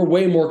hey, we're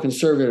way more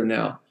conservative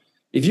now.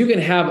 If you can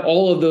have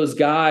all of those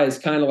guys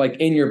kind of like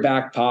in your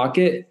back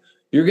pocket,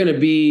 you're going to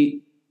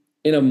be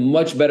in a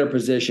much better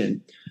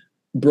position.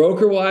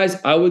 Broker wise,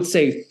 I would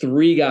say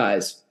 3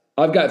 guys.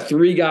 I've got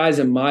 3 guys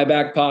in my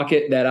back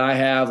pocket that I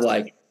have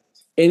like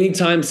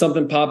anytime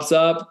something pops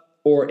up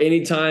or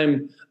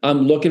anytime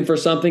I'm looking for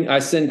something, I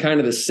send kind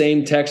of the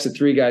same text to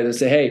 3 guys and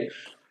say, hey,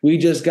 we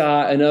just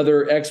got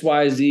another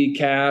XYZ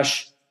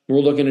cash. We're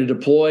looking to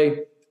deploy.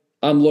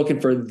 I'm looking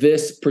for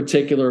this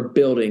particular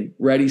building,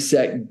 ready,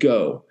 set,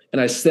 go.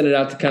 And I send it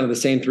out to kind of the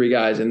same 3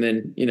 guys. And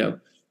then,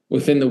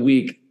 within the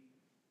week,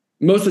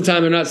 most of the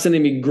time they're not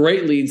sending me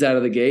great leads out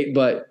of the gate,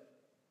 but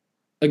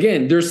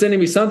again, they're sending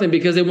me something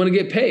because they want to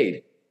get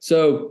paid.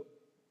 So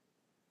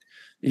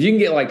if you can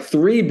get like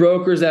 3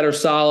 brokers that are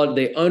solid,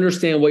 they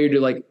understand what you're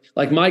doing.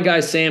 Like my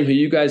guy, Sam, who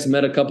you guys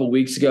met a couple of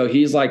weeks ago,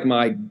 he's like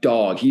my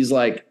dog. He's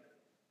like,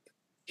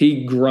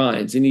 he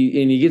grinds and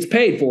he gets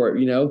paid for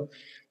it,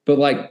 but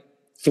like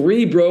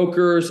 3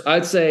 brokers,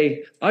 I'd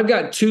say I've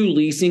got 2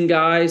 leasing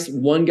guys.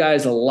 One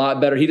guy's a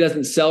lot better. He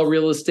doesn't sell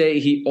real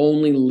estate. He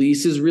only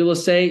leases real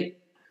estate.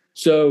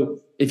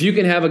 So if you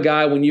can have a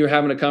guy when you're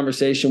having a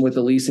conversation with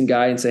a leasing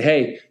guy and say,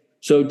 hey,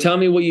 so tell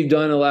me what you've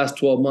done in the last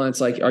 12 months.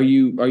 Like, are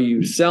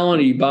you selling?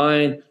 Are you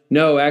buying?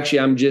 No, actually,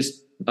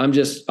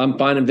 I'm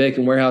finding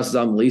vacant warehouses.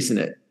 I'm leasing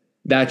it.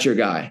 That's your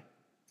guy.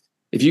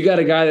 If you got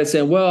a guy that's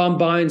saying, well, I'm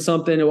buying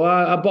something. Well,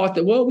 I bought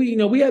that. Well,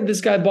 we had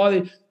this guy bought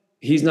it.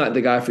 He's not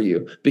the guy for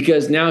you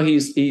because now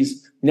he's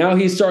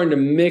starting to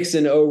mix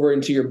in over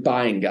into your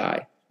buying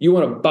guy. You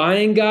want a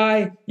buying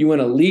guy, you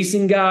want a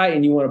leasing guy,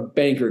 and you want a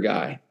banker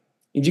guy.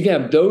 And you can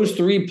have those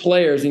 3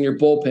 players in your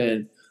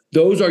bullpen.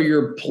 Those are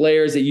your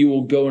players that you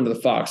will go into the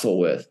foxhole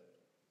with.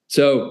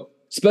 So,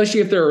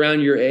 especially if they're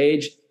around your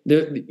age,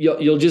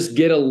 you'll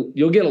get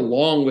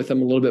along with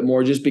them a little bit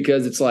more, just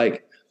because it's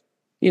like,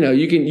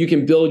 you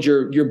can build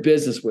your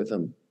business with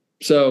them.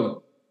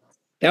 So,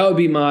 that would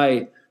be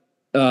my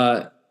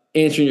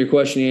answering your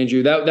question,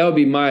 Andrew. That would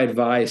be my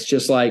advice.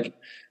 Just like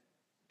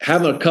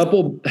having a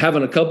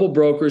couple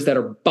brokers that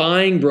are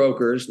buying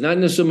brokers,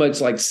 not so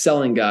much like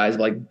selling guys,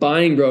 but like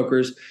buying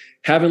brokers.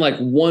 Having like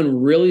one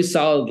really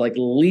solid like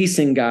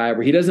leasing guy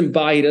where he doesn't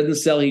buy, he doesn't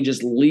sell, he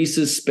just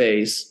leases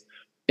space.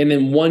 And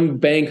then one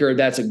banker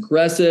that's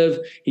aggressive,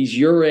 he's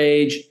your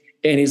age,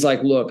 and he's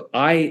like, look,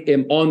 I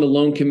am on the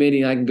loan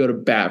committee and I can go to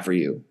bat for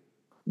you.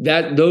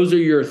 Those are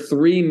your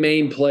 3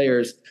 main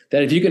players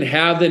that if you can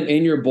have them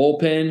in your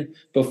bullpen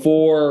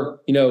before,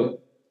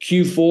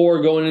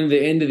 Q4 going into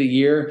the end of the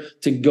year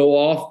to go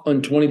off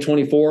on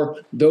 2024,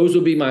 those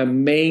will be my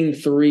main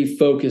 3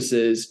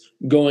 focuses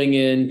going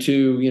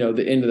into,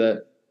 the end of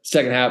the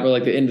second half or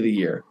like the end of the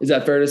year. Is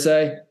that fair to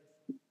say?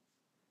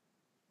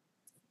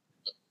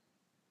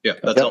 Yeah,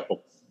 that's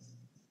helpful.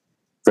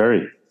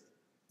 Very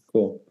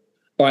cool.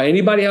 All right.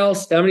 Anybody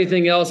else have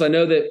anything else? I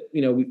know that,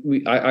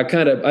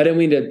 I didn't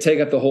mean to take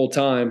up the whole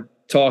time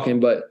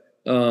talking, but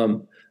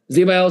does Does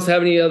anybody else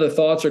have any other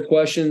thoughts or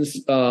questions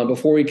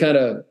before we kind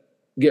of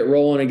get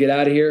rolling and get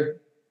out of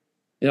here?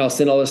 And I'll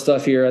send all this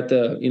stuff here at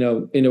the,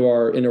 into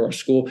our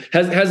school.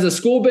 Has the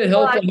school been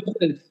helpful?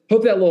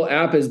 Hope that little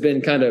app has been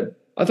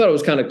I thought it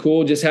was kind of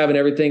cool just having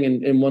everything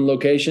in one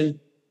location.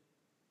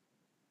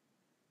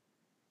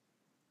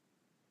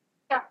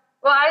 Yeah.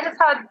 Well, I just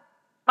had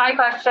my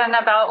question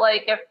about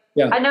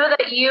I know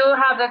that you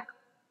have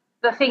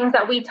the things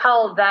that we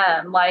tell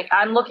them, like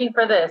I'm looking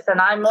for this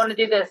and I want to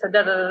do this and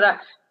da da da da.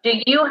 Do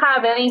you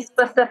have any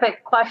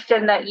specific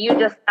question that you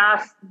just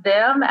ask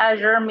them as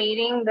you're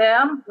meeting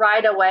them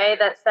right away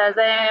that says,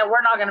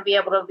 we're not going to be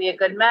able to be a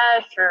good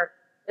mesh? Or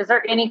is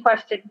there any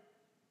question?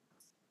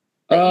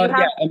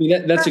 Yeah, I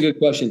mean, that's a good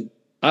question.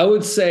 I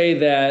would say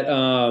that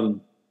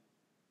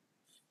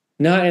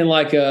not in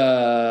like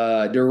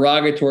a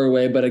derogatory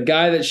way, but a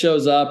guy that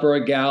shows up or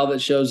a gal that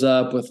shows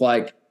up with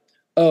like,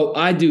 oh,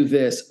 I do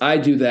this, I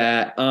do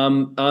that,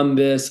 I'm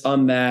this,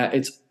 I'm that.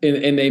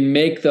 And they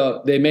make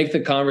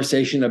the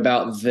conversation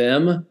about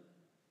them,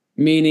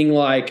 meaning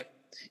like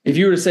if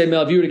you were to say,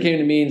 Mel, if you would have came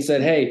to me and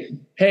said, hey,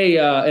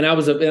 and I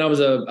was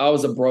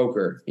a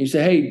broker, you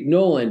say, hey,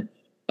 Nolan,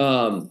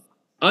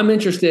 I'm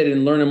interested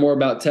in learning more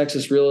about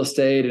Texas real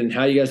estate and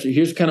how you guys do.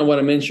 Here's kind of what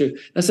I'm interested.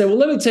 I say, well,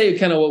 let me tell you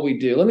kind of what we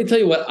do. Let me tell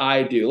you what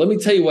I do. Let me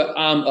tell you what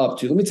I'm up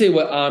to. Let me tell you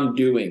what I'm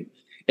doing.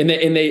 And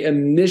they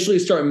initially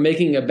start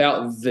making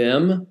about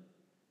them.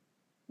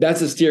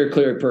 That's a steer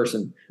clear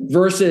person.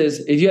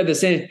 Versus if you had the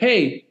same,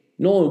 hey,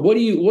 Nolan, what are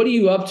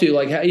you up to?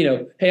 Like,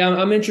 hey,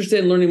 I'm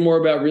interested in learning more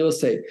about real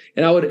estate.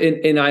 And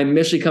I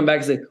initially come back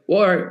and say,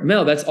 well, all right,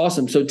 Mel, that's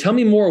awesome. So tell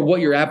me more of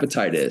what your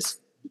appetite is.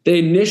 They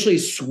initially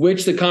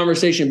switch the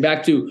conversation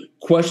back to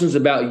questions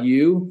about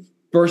you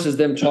versus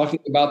them talking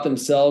about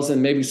themselves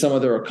and maybe some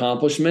of their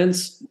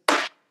accomplishments.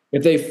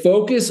 If they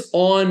focus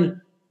on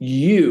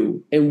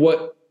you and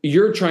what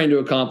you're trying to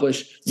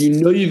accomplish,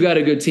 you've got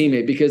a good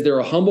teammate because they're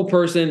a humble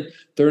person.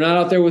 They're not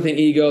out there with an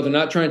ego. They're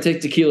not trying to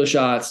take tequila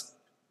shots,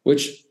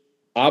 which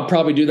I'll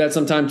probably do that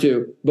sometime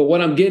too. But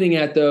what I'm getting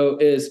at though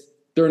is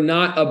they're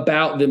not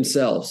about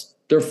themselves.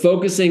 They're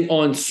focusing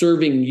on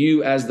serving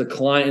you as the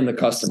client and the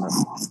customer.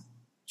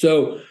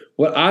 So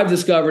what I've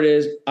discovered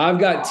is I've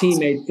got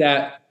teammates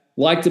that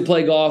like to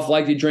play golf,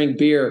 like to drink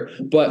beer,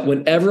 but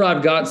whenever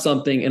I've got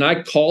something and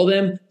I call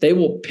them, they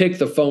will pick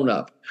the phone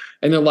up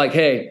and they're like,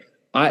 hey,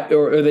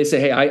 or they say,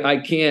 hey, I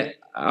can't,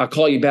 I'll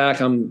call you back.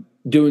 I'm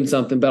doing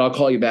something, but I'll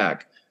call you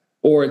back.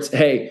 Or it's,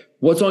 hey,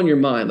 what's on your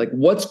mind? Like,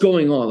 what's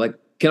going on? Like,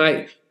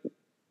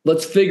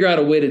 let's figure out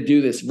a way to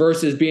do this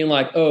versus being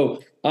like, oh,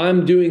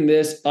 I'm doing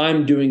this.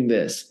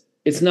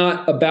 It's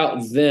not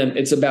about them.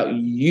 It's about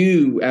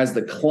you as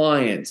the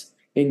client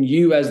and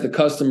you as the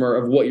customer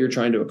of what you're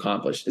trying to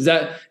accomplish. Does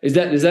that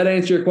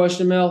answer your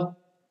question, Mel?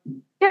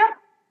 Yeah.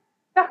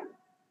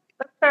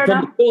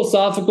 From a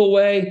philosophical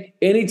way,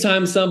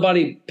 anytime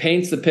somebody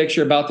paints the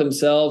picture about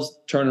themselves,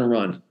 turn and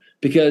run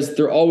because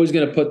they're always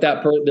going to put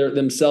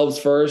themselves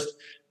first,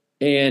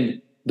 and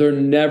they're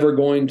never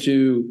going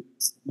to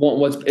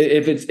want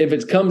if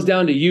it comes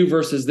down to you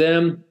versus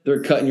them,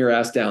 they're cutting your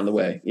ass down the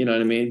way. You know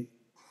what I mean?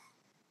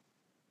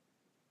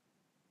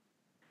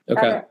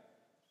 Okay.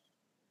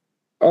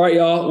 All right,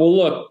 y'all. Well,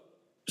 look,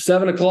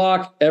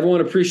 7:00.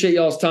 Everyone appreciate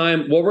y'all's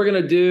time. What we're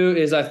going to do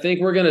is I think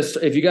we're going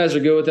to, if you guys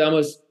are good with that, I'm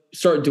going to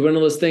start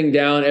dwindling this thing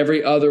down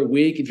every other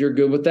week if you're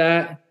good with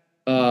that.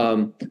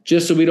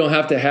 Just so we don't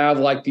have to have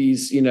like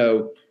these,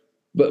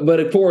 but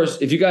of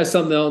course, if you guys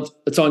something else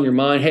that's on your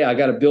mind, hey, I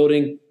got a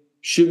building,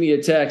 shoot me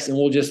a text and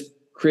we'll just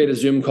create a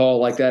Zoom call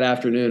like that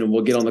afternoon and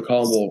we'll get on the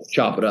call and we'll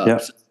chop it up.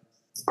 Yep.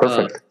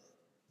 Perfect.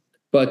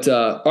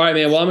 All right,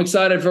 man. Well, I'm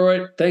excited for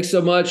it. Thanks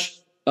so much.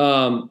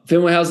 If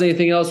anyone has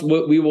anything else,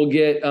 we will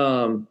get,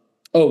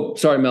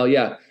 sorry, Mel.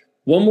 Yeah.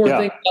 One more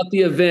thing about the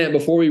event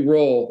before we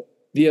roll.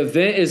 The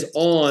event is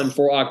on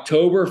for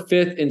October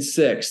 5th and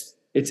 6th.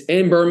 It's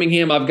in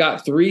Birmingham. I've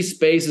got 3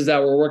 spaces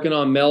that we're working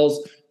on. Mel's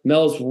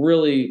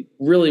really,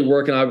 really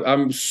working.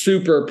 I'm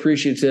super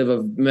appreciative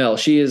of Mel.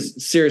 She is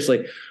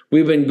seriously.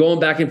 We've been going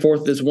back and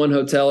forth to this one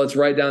hotel. It's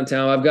right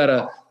downtown.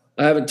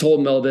 I haven't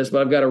told Mel this,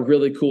 but I've got a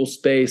really cool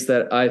space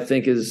that I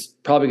think is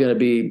probably going to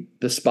be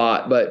the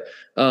spot. But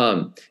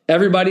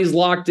everybody's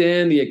locked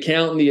in, the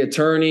accountant, the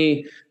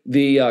attorney,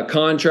 the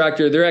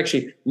contractor.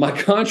 My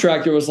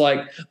contractor was like,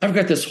 I've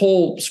got this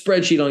whole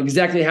spreadsheet on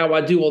exactly how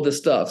I do all this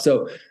stuff.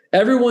 So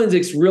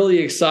everyone's really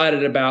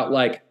excited about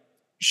like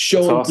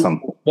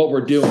showing what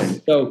we're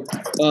doing. So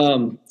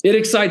it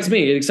excites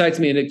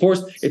me. And of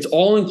course, it's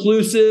all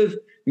inclusive,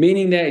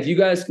 meaning that if you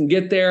guys can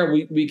get there,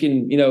 we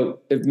can,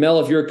 if Mel,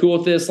 if you're cool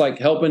with this, like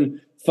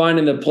helping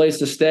finding the place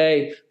to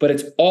stay, but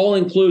it's all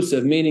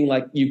inclusive, meaning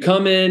like you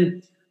come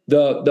in,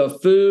 the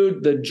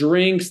food, the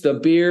drinks, the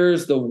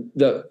beers,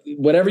 the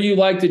whatever you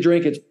like to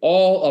drink, it's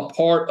all a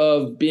part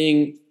of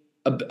being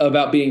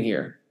about being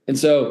here. And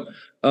so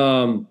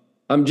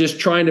I'm just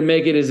trying to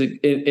make it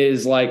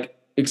as like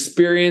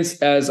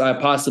experience as I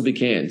possibly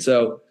can.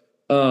 So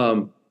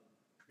and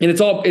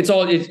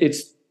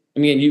it's I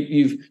mean,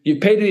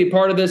 you've paid to be a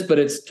part of this, but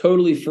it's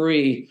totally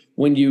free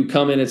when you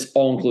come in. It's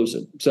all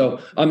inclusive. So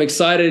I'm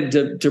excited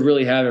to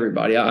really have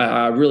everybody.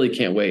 I really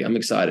can't wait. I'm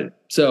excited.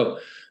 So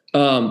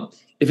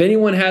if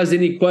anyone has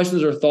any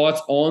questions or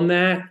thoughts on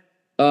that,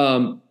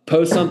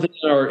 post something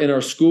in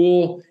our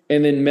school,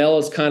 and then Mel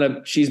is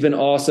she's been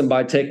awesome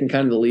by taking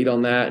kind of the lead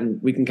on that,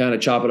 and we can kind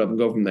of chop it up and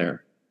go from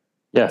there.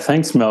 Yeah,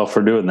 thanks, Mel,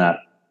 for doing that.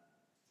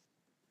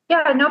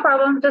 Yeah, no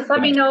problem. Just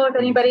let me know if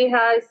anybody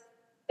has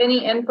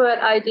any input,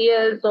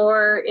 ideas,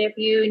 or if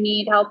you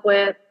need help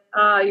with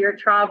your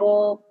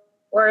travel,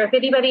 or if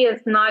anybody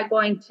is not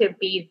going to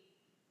be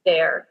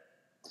there.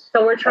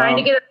 So we're trying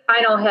to get a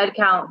final head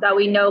count that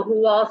we know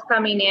who all's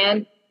coming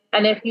in.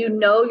 And if you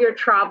know your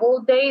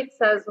travel dates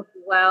as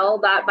well,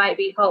 that might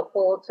be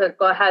helpful to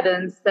go ahead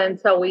and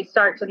send so we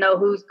start to know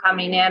who's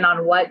coming in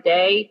on what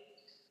day.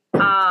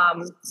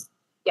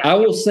 Yeah. I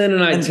will send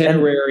an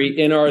itinerary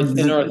in our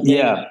thing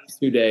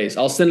 2 days.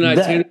 I'll send an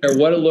itinerary,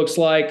 what it looks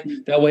like.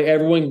 That way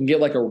everyone can get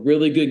like a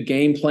really good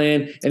game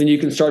plan, and then you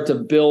can start to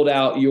build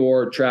out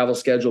your travel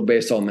schedule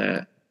based on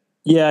that.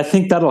 Yeah, I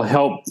think that'll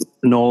help,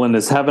 Nolan,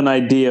 is have an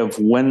idea of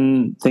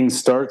when things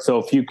start. So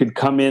if you could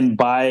come in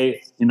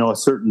by, a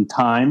certain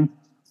time,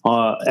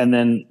 and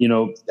then,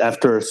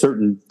 after a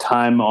certain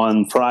time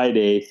on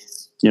Friday,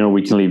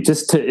 we can leave,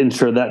 just to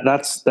ensure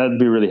that'd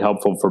be really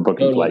helpful for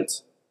booking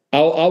flights. I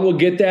will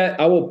get that.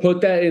 I will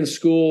put that in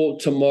school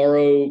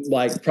tomorrow,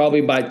 like probably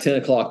by 10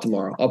 o'clock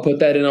tomorrow. I'll put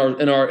that in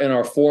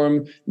our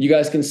forum. You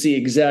guys can see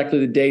exactly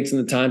the dates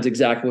and the times,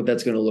 exactly what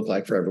that's going to look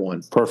like for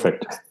everyone.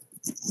 Perfect.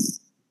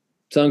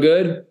 Sound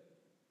good?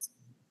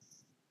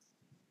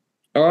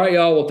 All right,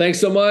 y'all. Well, thanks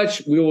so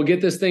much. We will get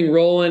this thing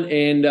rolling.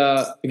 And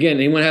again,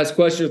 anyone has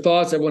questions or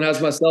thoughts, everyone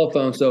has my cell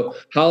phone. So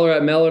holler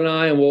at Mel and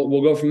I, and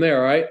we'll go from there.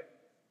 All right.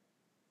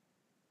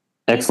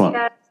 Excellent.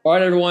 All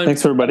right, everyone.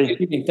 Thanks,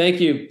 everybody.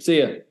 Thank you. See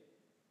ya.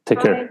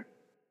 Take care.